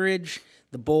the courage,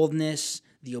 the boldness,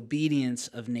 the obedience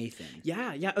of Nathan.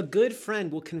 Yeah. A good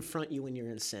friend will confront you when you're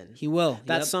in sin. He will.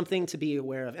 That's Yep. something to be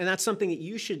aware of. And that's something that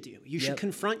you should do. You should Yep.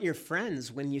 confront your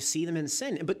friends when you see them in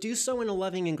sin, but do so in a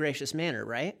loving and gracious manner,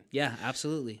 right? Yeah,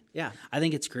 absolutely. Yeah. I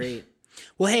think it's great.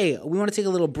 Well, hey, we want to take a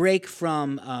little break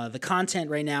from the content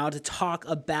right now to talk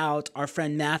about our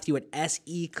friend Matthew at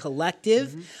SE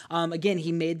Collective. Again,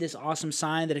 he made this awesome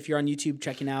sign that if you're on YouTube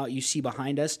checking out, you see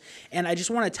behind us. And I just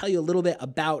want to tell you a little bit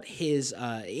about his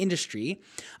industry.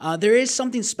 There is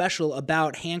something special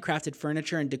about handcrafted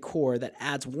furniture and decor that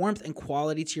adds warmth and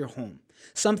quality to your home.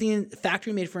 Something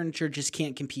factory-made furniture just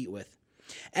can't compete with.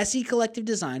 SE Collective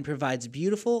Design provides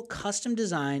beautiful,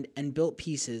 custom-designed and built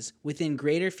pieces within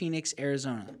Greater Phoenix,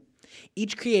 Arizona.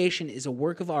 Each creation is a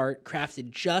work of art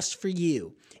crafted just for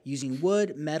you, using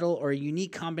wood, metal, or a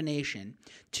unique combination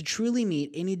to truly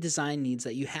meet any design needs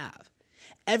that you have.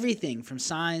 Everything from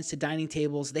signs to dining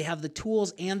tables, they have the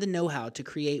tools and the know-how to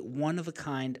create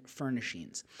one-of-a-kind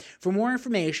furnishings. For more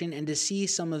information and to see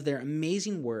some of their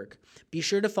amazing work, be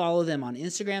sure to follow them on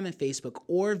Instagram and Facebook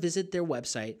or visit their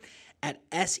website at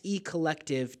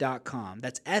secollective.com.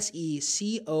 That's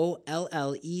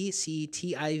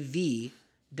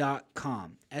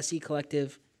SECOLLECTIV.com. SE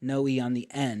Collective, no E on the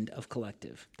end of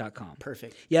collective.com.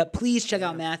 Perfect. Yeah, please check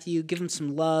out Matthew. Give him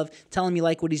some love. Tell him you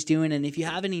like what he's doing. And if you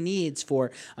have any needs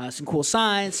for some cool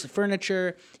signs, some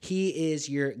furniture, he is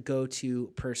your go-to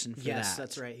person for that. Yes,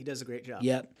 that's right. He does a great job.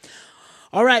 Yep.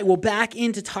 All right, well, back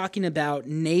into talking about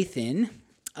Nathan.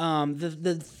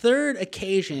 The third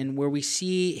occasion where we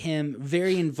see him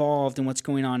very involved in what's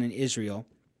going on in Israel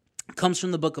comes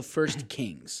from the book of 1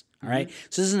 Kings. All right,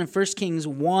 so this is in 1 Kings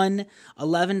 1,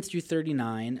 11 through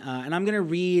 39, and I'm going to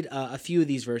read a few of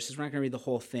these verses. We're not going to read the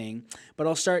whole thing, but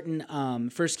I'll start in 1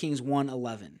 Kings 1,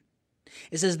 11.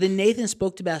 It says, Then Nathan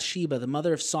spoke to Bathsheba, the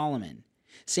mother of Solomon,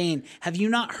 saying, Have you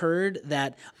not heard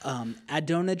that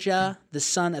Adonijah, the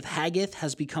son of Haggith,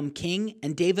 has become king,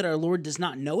 and David our Lord does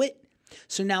not know it?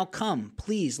 So now come,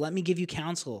 please, let me give you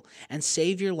counsel, and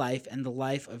save your life and the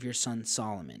life of your son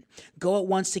Solomon. Go at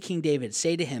once to King David.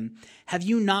 Say to him, Have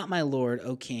you not, my lord,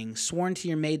 O king, sworn to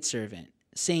your maidservant,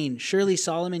 saying, Surely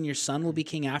Solomon your son will be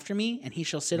king after me, and he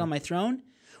shall sit on my throne?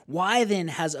 Why then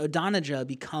has Adonijah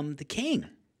become the king?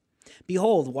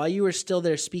 Behold, while you are still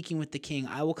there speaking with the king,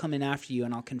 I will come in after you,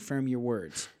 and I'll confirm your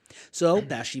words. So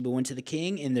Bathsheba went to the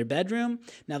king in their bedroom.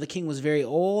 Now the king was very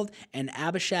old, and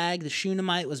Abishag the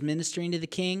Shunammite was ministering to the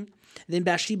king. Then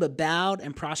Bathsheba bowed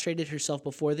and prostrated herself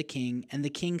before the king, and the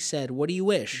king said, What do you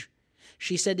wish?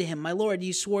 She said to him, My lord,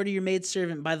 you swore to your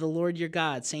maidservant by the Lord your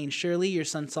God, saying, Surely your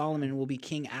son Solomon will be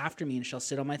king after me and shall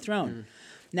sit on my throne.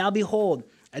 Now behold,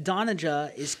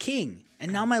 Adonijah is king,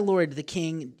 and now my lord the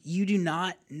king, you do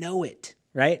not know it.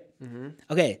 Right?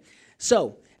 Okay,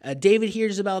 so David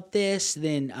hears about this.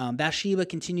 Then Bathsheba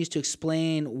continues to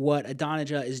explain what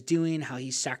Adonijah is doing, how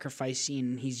he's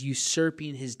sacrificing, he's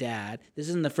usurping his dad. This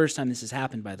isn't the first time this has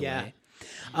happened, by the way.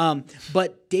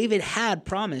 But David had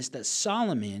promised that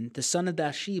Solomon, the son of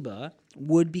Bathsheba,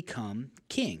 would become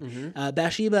king.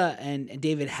 Bathsheba and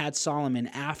David had Solomon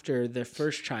after their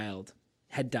first child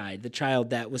had died. The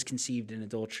child that was conceived in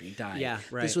adultery died. Yeah,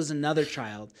 right. This was another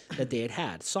child that they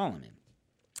had, Solomon.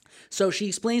 So she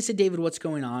explains to David what's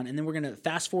going on, and then we're going to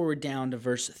fast forward down to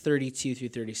verse 32 through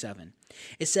 37.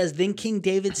 It says, Then King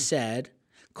David said,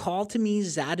 Call to me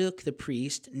Zadok the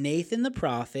priest, Nathan the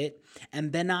prophet,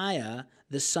 and Benaiah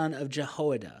the son of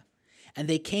Jehoiada. And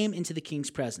they came into the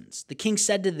king's presence. The king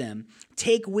said to them,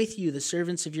 Take with you the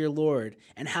servants of your lord,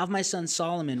 and have my son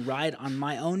Solomon ride on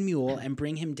my own mule and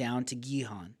bring him down to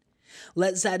Gihon.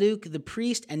 Let Zadok the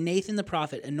priest and Nathan the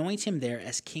prophet anoint him there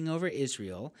as king over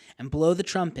Israel, and blow the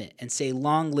trumpet, and say,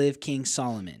 Long live King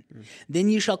Solomon. Then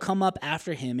you shall come up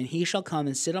after him, and he shall come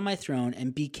and sit on my throne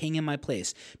and be king in my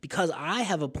place, because I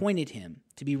have appointed him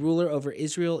to be ruler over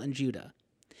Israel and Judah.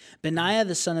 Benaiah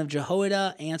the son of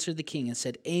Jehoiada answered the king and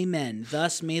said, Amen.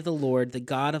 Thus may the Lord, the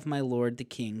God of my lord the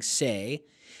king, say,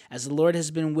 As the Lord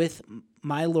has been with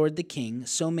my lord the king,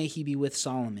 so may he be with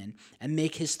Solomon, and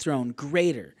make his throne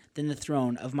greater than the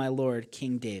throne of my lord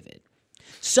King David.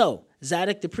 So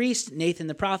Zadok the priest, Nathan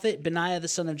the prophet, Benaiah the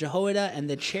son of Jehoiada, and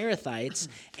the Cherethites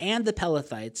and the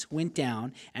Pelethites went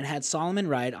down and had Solomon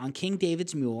ride on King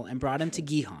David's mule and brought him to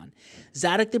Gihon.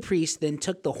 Zadok the priest then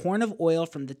took the horn of oil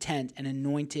from the tent and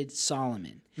anointed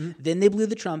Solomon. Then they blew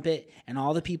the trumpet, and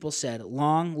all the people said,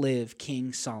 Long live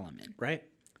King Solomon. Right.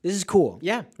 This is cool.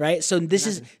 Yeah. Right? So this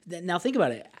is, now think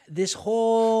about it. This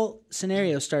whole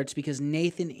scenario starts because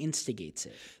Nathan instigates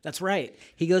it. That's right.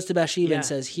 He goes to Bathsheba Yeah. and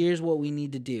says, Here's what we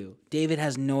need to do. David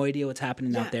has no idea what's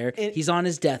happening out there. He's on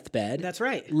his deathbed. That's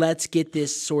right. Let's get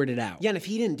this sorted out. Yeah, and if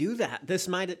he didn't do that, this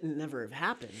might never have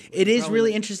happened. It is Probably-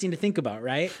 really interesting to think about,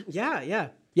 right? Yeah, yeah.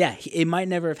 Yeah, it might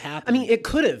never have happened. I mean, it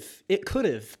could have. It could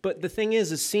have. But the thing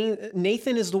is seeing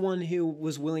Nathan is the one who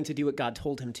was willing to do what God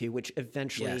told him to, which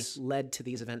eventually Yes. led to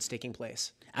these events taking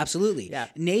place. Absolutely. Yeah.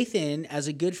 Nathan, as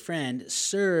a good friend,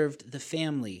 served the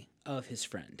family of his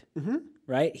friend.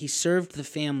 Right? He served the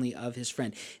family of his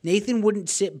friend. Nathan wouldn't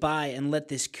sit by and let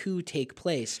this coup take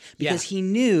place because he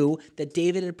knew that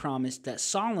David had promised that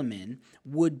Solomon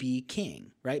would be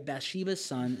king, right? Bathsheba's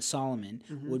son, Solomon,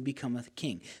 would become a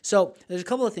king. So there's a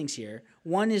couple of things here.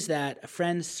 One is that a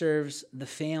friend serves the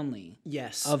family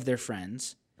Yes. of their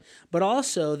friends, but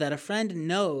also that a friend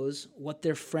knows what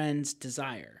their friends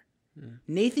desire.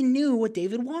 Nathan knew what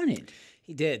David wanted.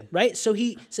 He did. Right? So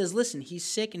he says, listen, he's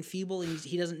sick and feeble and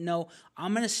he doesn't know.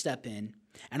 I'm going to step in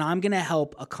and I'm going to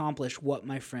help accomplish what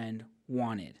my friend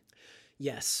wanted.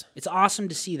 Yes. It's awesome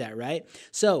to see that, right?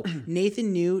 So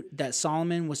Nathan knew that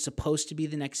Solomon was supposed to be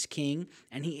the next king,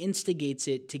 and he instigates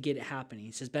it to get it happening.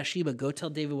 He says, Bathsheba, go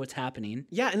tell David what's happening.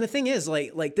 Yeah, and the thing is,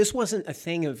 like this wasn't a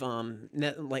thing of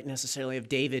necessarily of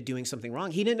David doing something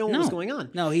wrong. He didn't know what was going on.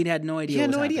 No, he had no idea. He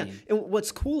had what no was idea. happening. And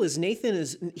what's cool is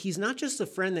he's not just a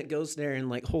friend that goes there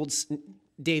and like holds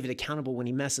David accountable when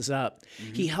he messes up.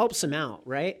 He helps him out,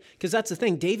 right? Because that's the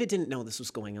thing. David didn't know this was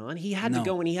going on. He had to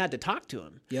go and he had to talk to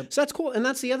him. Yep. So that's cool. And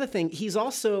that's the other thing. He's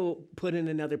also put in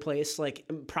another place, like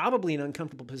probably an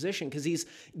uncomfortable position, because he's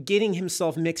getting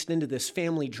himself mixed into this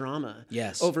family drama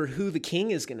over who the king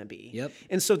is going to be. Yep.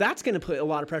 And so that's going to put a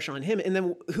lot of pressure on him. And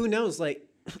then who knows, like,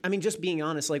 I mean, just being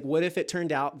honest, like, what if it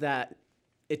turned out that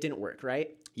it didn't work, right?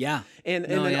 Yeah. And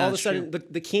then all of a sudden,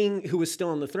 the king who was still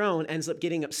on the throne ends up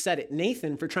getting upset at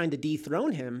Nathan for trying to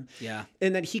dethrone him. Yeah.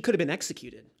 And that he could have been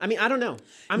executed. I mean, I don't know.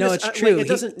 It's true. Like, it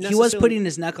doesn't he was putting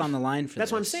his neck on the line for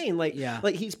That's this. what I'm saying. Like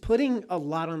he's putting a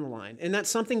lot on the line. And that's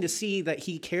something to see that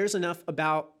he cares enough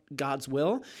about God's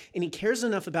will, and he cares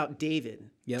enough about David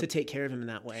to take care of him in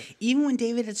that way. Even when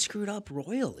David had screwed up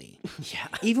royally. Yeah.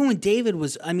 Even when David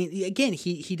was, I mean, again,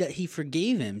 he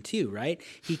forgave him too, right?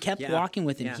 He kept walking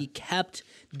with him. Yeah. He kept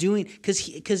doing,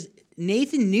 because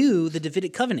Nathan knew the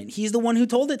Davidic covenant. He's the one who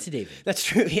told it to David. That's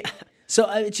true, yeah. So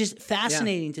it's just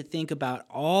fascinating to think about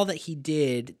all that he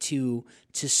did to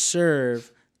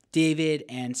serve David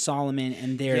and Solomon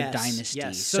and their dynasty.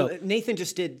 Yes. So Nathan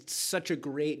just did such a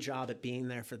great job at being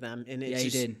there for them. And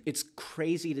it's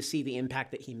crazy to see the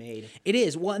impact that he made. It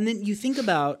is. Well, and then you think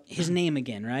about his name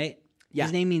again, right? Yeah.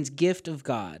 His name means gift of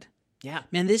God. Yeah.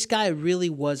 Man, this guy really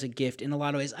was a gift in a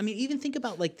lot of ways. I mean, even think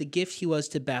about like the gift he was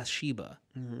to Bathsheba.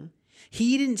 Mm-hmm.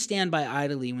 He didn't stand by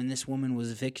idly when this woman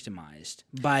was victimized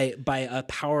by a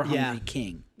power-hungry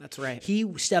king. That's right. He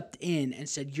stepped in and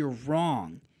said, "You're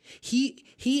wrong." He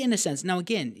in a sense, now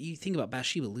again, you think about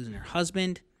Bathsheba losing her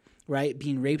husband, right?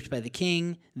 Being raped by the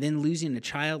king, then losing a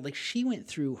child. Like, she went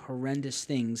through horrendous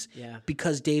things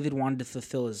because David wanted to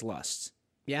fulfill his lusts.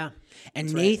 Yeah.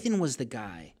 And Nathan was the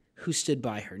guy who stood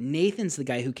by her. Nathan's the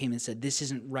guy who came and said, this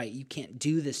isn't right. You can't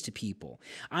do this to people.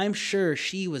 I'm sure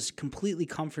she was completely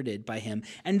comforted by him.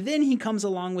 And then he comes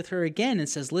along with her again and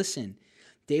says, listen,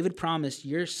 David promised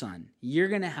your son, you're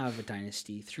going to have a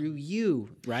dynasty through you,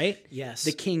 right? Yes.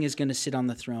 The king is going to sit on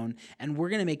the throne, and we're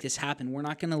going to make this happen. We're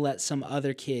not going to let some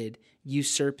other kid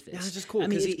usurp this. Yeah, that's just cool. I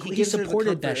mean, he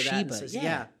supported Bathsheba. Says,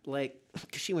 like,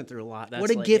 because she went through a lot. That's what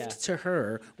a gift to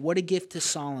her. What a gift to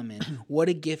Solomon. What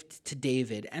a gift to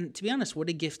David. And to be honest, what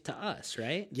a gift to us,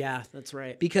 right? Yeah, that's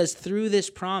right. Because through this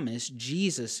promise,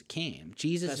 Jesus came.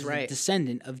 Jesus is a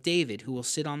descendant of David who will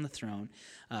sit on the throne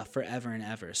forever and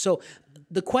ever. So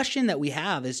the question that we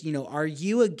have is, are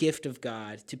you a gift of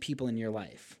God to people in your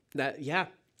life?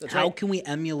 How can we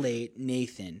emulate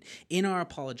Nathan in our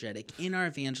apologetic, in our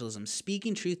evangelism,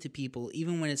 speaking truth to people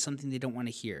even when it's something they don't want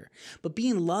to hear, but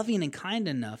being loving and kind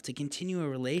enough to continue a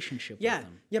relationship with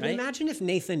them? Yeah, right? But imagine if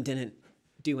Nathan didn't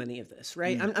do any of this,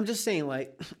 right? I'm just saying,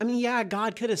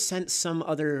 God could have sent some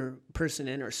other person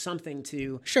in or something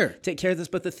to take care of this.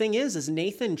 But the thing is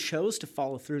Nathan chose to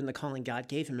follow through in the calling God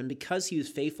gave him. And because he was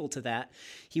faithful to that,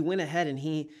 he went ahead and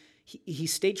he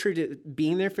stayed true to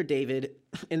being there for David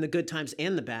in the good times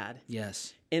and the bad.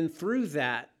 Yes. And through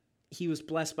that, he was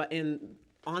blessed by, and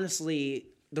honestly,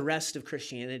 the rest of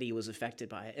Christianity was affected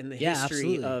by it. And the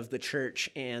history of the church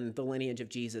and the lineage of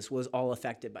Jesus was all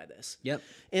affected by this. Yep.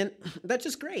 And that's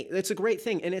just great. It's a great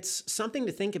thing. And it's something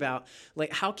to think about.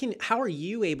 Like, how are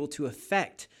you able to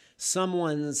affect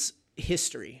someone's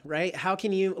history, right? How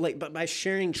can you, by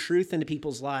sharing truth into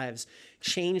people's lives,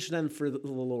 change them for the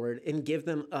Lord and give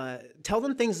them, tell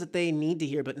them things that they need to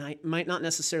hear, but might not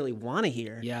necessarily want to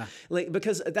hear. Yeah.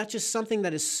 Because that's just something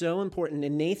that is so important.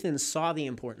 And Nathan saw the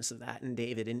importance of that in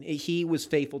David, and he was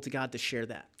faithful to God to share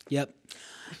that. Yep.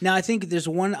 Now, I think there's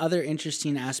one other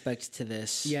interesting aspect to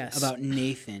this about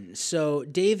Nathan. So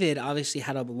David obviously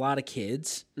had a lot of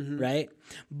kids, right?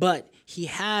 But he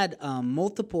had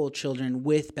multiple children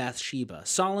with Bathsheba,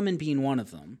 Solomon being one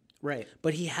of them. Right.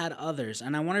 But he had others.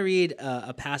 And I want to read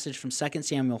a passage from 2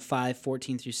 Samuel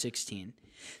 5:14 through 16.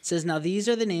 It says, "Now these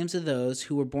are the names of those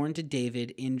who were born to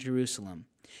David in Jerusalem: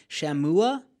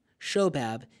 Shammua,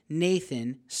 Shobab,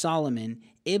 Nathan, Solomon,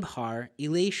 Ibhar,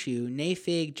 Elishu,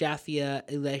 Nepheg, Japhia,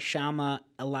 Elishama,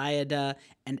 Eliada,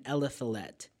 and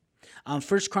Eliphalet."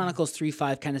 1 Chronicles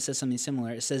 3:5 kind of says something similar.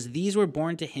 It says, "These were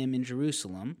born to him in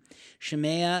Jerusalem: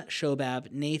 Shemaiah,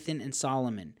 Shobab, Nathan, and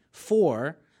Solomon,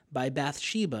 4 by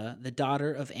Bathsheba, the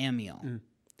daughter of Amiel."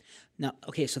 Now,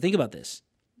 okay, so think about this.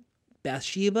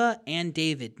 Bathsheba and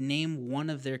David name one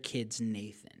of their kids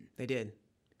Nathan. They did.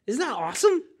 Isn't that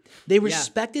awesome? They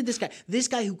respected this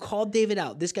guy who called David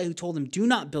out, this guy who told him, do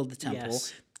not build the temple.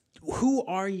 Yes. Who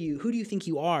are you? Who do you think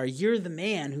you are? You're the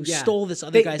man who stole this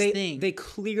other guy's thing. They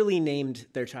clearly named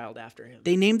their child after him.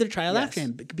 They named their child after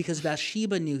him because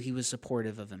Bathsheba knew he was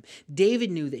supportive of him. David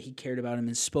knew that he cared about him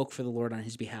and spoke for the Lord on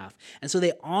his behalf. And so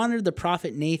they honored the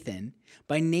prophet Nathan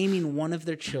by naming one of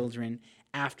their children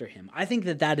after him. I think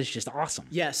that is just awesome.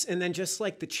 Yes, and then just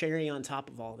like the cherry on top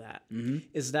of all that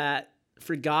is that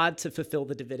for God to fulfill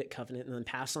the Davidic covenant and then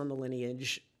pass on the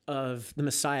lineage of the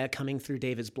Messiah coming through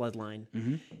David's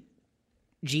bloodline,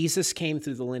 Jesus came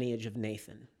through the lineage of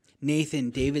Nathan. Nathan,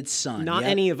 David's son. Not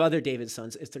any of other David's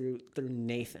sons. It's through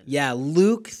Nathan. Yeah,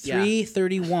 Luke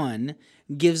 3:31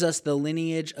 gives us the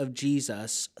lineage of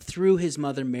Jesus through his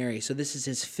mother Mary. So this is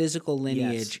his physical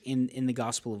lineage in the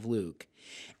Gospel of Luke.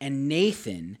 And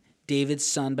Nathan, David's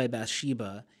son by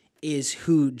Bathsheba, is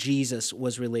who Jesus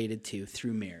was related to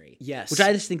through Mary. Yes. Which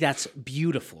I just think that's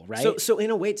beautiful, right? So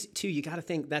in a way, too, you got to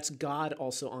think that's God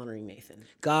also honoring Nathan.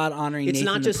 God honoring It's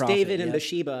Nathan not the just prophet, David and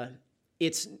Bathsheba.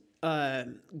 It's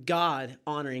God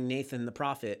honoring Nathan the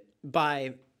prophet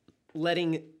by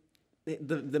letting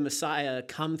the Messiah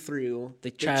come through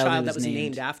the child that was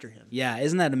named after him. Yeah,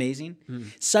 isn't that amazing?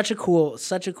 Such a cool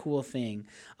thing.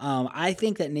 I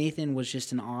think that Nathan was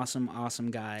just an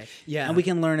awesome guy. Yeah. And we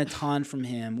can learn a ton from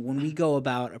him when we go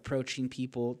about approaching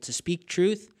people to speak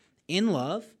truth in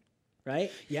love,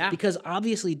 right? Yeah. Because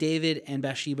obviously David and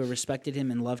Bathsheba respected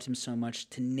him and loved him so much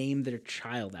to name their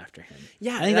child after him.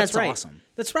 Yeah, I think that's right. awesome.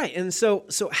 That's right. And so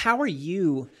how are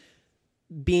you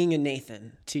being a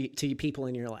Nathan to people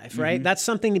in your life, right? That's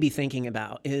something to be thinking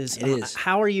about is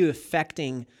how are you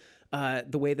affecting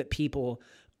the way that people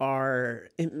are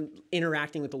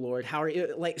interacting with the Lord? How are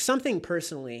you, like something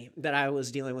personally that I was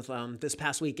dealing with this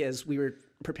past week as we were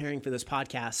preparing for this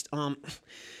podcast.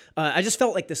 I just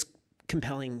felt like this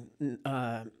compelling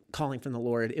calling from the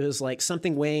Lord. It was like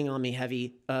something weighing on me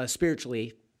heavy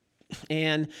spiritually.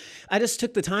 And I just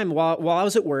took the time while I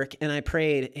was at work and I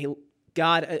prayed, hey,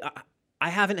 God, I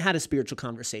haven't had a spiritual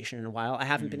conversation in a while. I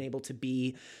haven't been able to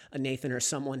be a Nathan or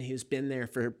someone who's been there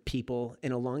for people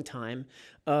in a long time.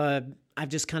 I've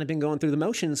just kind of been going through the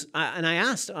motions. I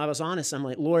was honest. I'm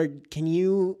like, Lord, can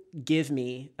you give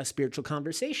me a spiritual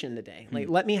conversation today? Like,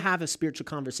 let me have a spiritual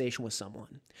conversation with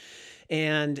someone.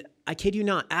 And I kid you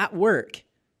not, at work,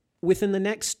 within the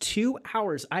next 2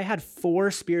 hours, I had 4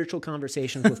 spiritual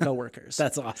conversations with coworkers.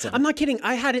 That's awesome. I'm not kidding.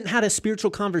 I hadn't had a spiritual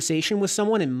conversation with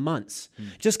someone in months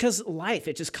just because life,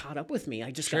 it just caught up with me. I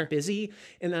just got busy.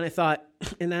 And then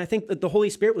I think that the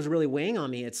Holy Spirit was really weighing on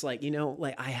me. It's like,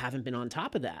 like I haven't been on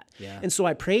top of that. Yeah. And so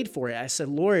I prayed for it. I said,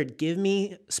 Lord, give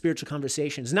me spiritual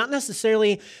conversations. Not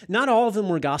all of them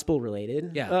were gospel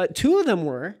related. Yeah. 2 of them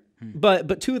were.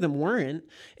 But 2 of them weren't.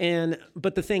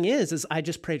 But the thing is I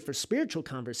just prayed for spiritual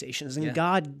conversations and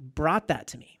God brought that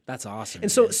to me. That's awesome.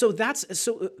 And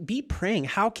so be praying.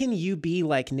 How can you be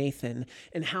like Nathan?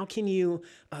 And how can you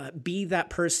be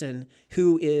that person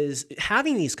who is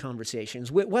having these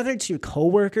conversations, whether it's your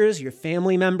coworkers, your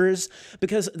family members?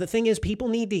 Because the thing is, people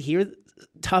need to hear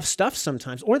tough stuff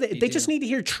sometimes, or they just need to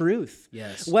hear truth.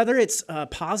 Yes. Whether it's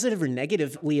positive or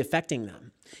negatively affecting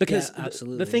them. Because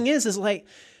absolutely. The thing is like,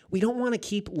 we don't want to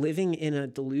keep living in a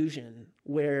delusion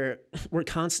where we're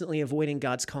constantly avoiding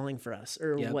God's calling for us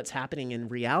or what's happening in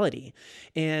reality.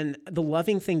 And the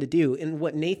loving thing to do, and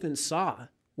what Nathan saw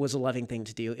was a loving thing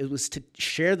to do, it was to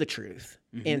share the truth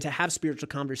and to have spiritual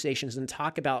conversations and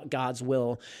talk about God's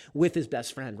will with his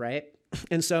best friend, right?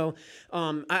 And so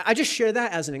I just share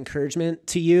that as an encouragement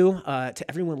to you, to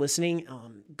everyone listening.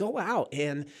 Go out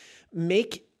and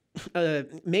make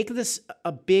this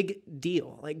a big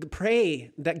deal. Like,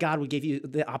 pray that God would give you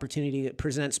the opportunity to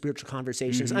present spiritual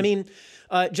conversations. I mean,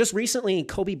 just recently,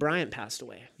 Kobe Bryant passed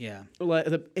away. Yeah.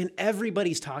 And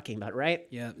everybody's talking about it, right?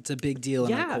 Yeah, it's a big deal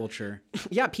in our culture.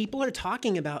 Yeah, people are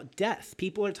talking about death.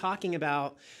 People are talking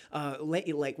about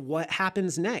like what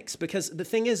happens next. Because the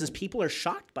thing is people are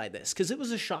shocked by this because it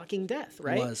was a shocking death,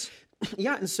 right? It was.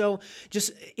 Yeah, and so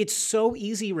it's so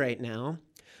easy right now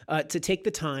to take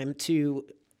the time to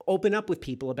open up with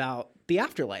people about the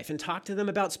afterlife and talk to them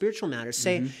about spiritual matters.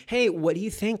 Say, hey, what do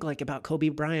you think about Kobe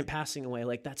Bryant passing away?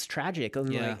 Like, that's tragic.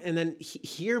 And, and then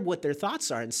hear what their thoughts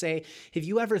are and say, have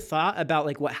you ever thought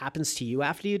about what happens to you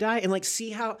after you die? And see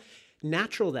how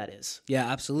natural that is.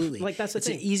 Yeah, absolutely. Like, that's the it's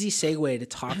thing. an easy segue to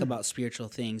talk about spiritual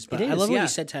things. But It I is, love what yeah. you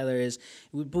said, Tyler,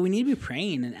 but we need to be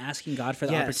praying and asking God for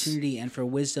the Yes. opportunity and for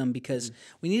wisdom, because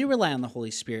we need to rely on the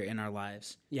Holy Spirit in our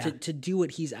lives Yeah. to do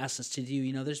what he's asked us to do.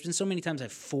 You know, there's been so many times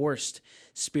I've forced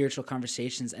spiritual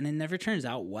conversations and it never turns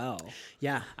out well.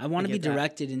 Yeah, I want to be get that.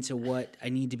 directed into what I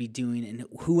need to be doing and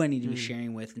who I need to be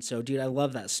sharing with. And so, dude, I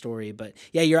love that story. But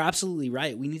yeah, you're absolutely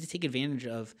right. We need to take advantage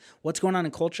of what's going on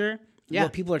in culture, Yeah.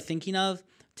 what people are thinking of,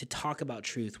 to talk about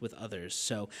truth with others.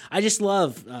 So I just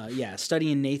love,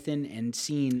 studying Nathan and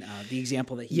seeing the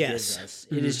example that he gives us.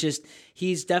 It is just,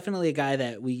 he's definitely a guy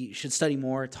that we should study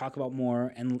more, talk about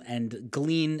more, and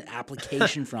glean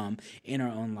application from in our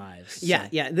own lives. Yeah, So,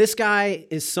 yeah. This guy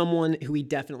is someone who we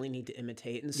definitely need to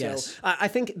imitate. And so Yes. I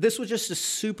think this was just a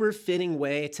super fitting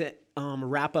way to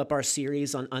wrap up our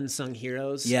series on unsung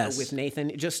heroes Yes. with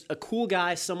Nathan. Just a cool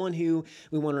guy, someone who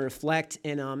we want to reflect.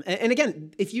 And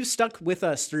again, if you stuck with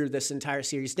us through this entire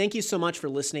series, thank you so much for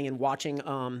listening and watching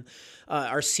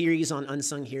our series on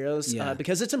unsung heroes, Yeah.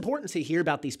 because it's important to hear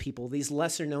about these people, these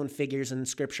lesser known figures in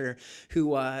Scripture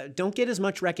who don't get as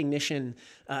much recognition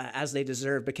as they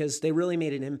deserve, because they really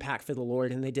made an impact for the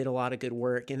Lord and they did a lot of good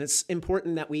work. And it's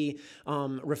important that we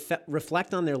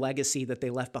reflect on their legacy that they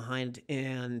left behind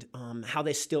and how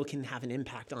they still can have an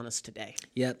impact on us today.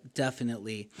 Yep,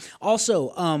 definitely. Also,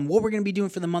 what we're going to be doing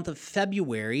for the month of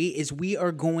February is we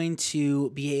are going to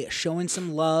be showing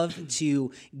some love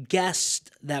to guests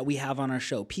that we have on our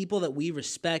show, people that we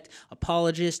respect,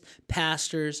 apologists,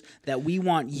 pastors that we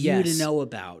want you Yes. to know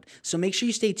about. So make sure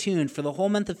you stay tuned for the whole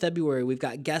month of February. We've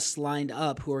got guests lined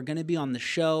up who are going to be on the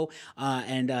show,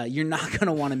 and you're not going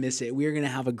to want to miss it. We're going to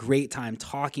have a great time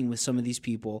talking with some of these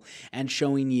people and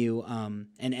showing you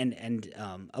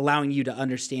and allowing you to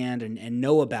understand and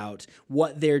know about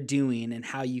what they're doing and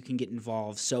how you can get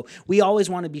involved. So we always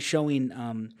want to be showing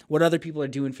what other people are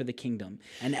doing for the kingdom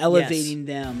and elevating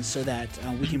them so that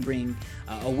we can bring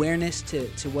awareness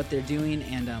to what they're doing.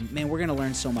 And man, we're going to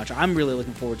learn so much. I'm really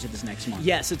looking forward to this next month.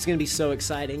 Yes, it's going to be so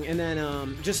exciting. And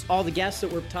then just all the guests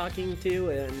that we're talking to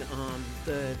and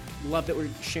the love that we're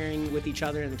sharing with each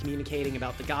other and communicating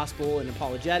about the gospel and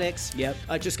apologetics. Yep.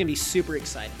 Just going to be super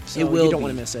exciting. So It will you don't be.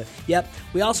 want to miss it. Yep.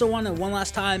 We also want to, one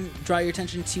last time, draw your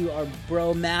attention to our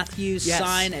bro Matthew's Yes.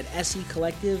 sign at SE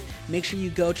Collective. Make sure you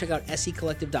go check out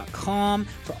secollective.com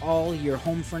for all your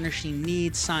home furnishing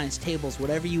needs, signs, tables,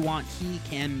 whatever you want. He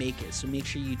can make it. So make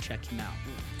sure you check him out.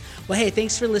 Well, hey,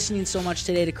 thanks for listening so much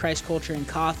today to Christ Culture and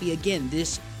Coffee. Again,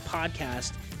 this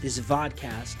podcast, this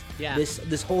vodcast, Yeah.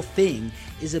 this whole thing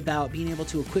is about being able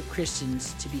to equip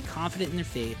Christians to be confident in their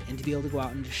faith and to be able to go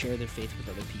out and to share their faith with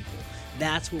other people.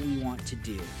 That's what we want to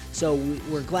do. So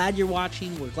we're glad you're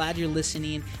watching, we're glad you're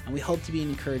listening, and we hope to be an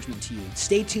encouragement to you.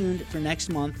 Stay tuned for next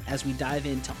month as we dive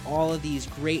into all of these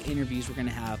great interviews we're going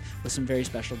to have with some very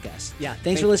special guests. Yeah,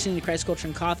 Thanks for listening to Christ Culture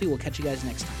and Coffee. We'll catch you guys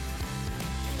next time.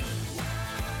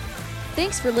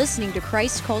 Thanks for listening to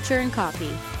Christ, Culture, and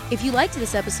Coffee. If you liked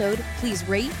this episode, please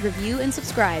rate, review, and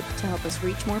subscribe to help us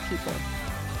reach more people.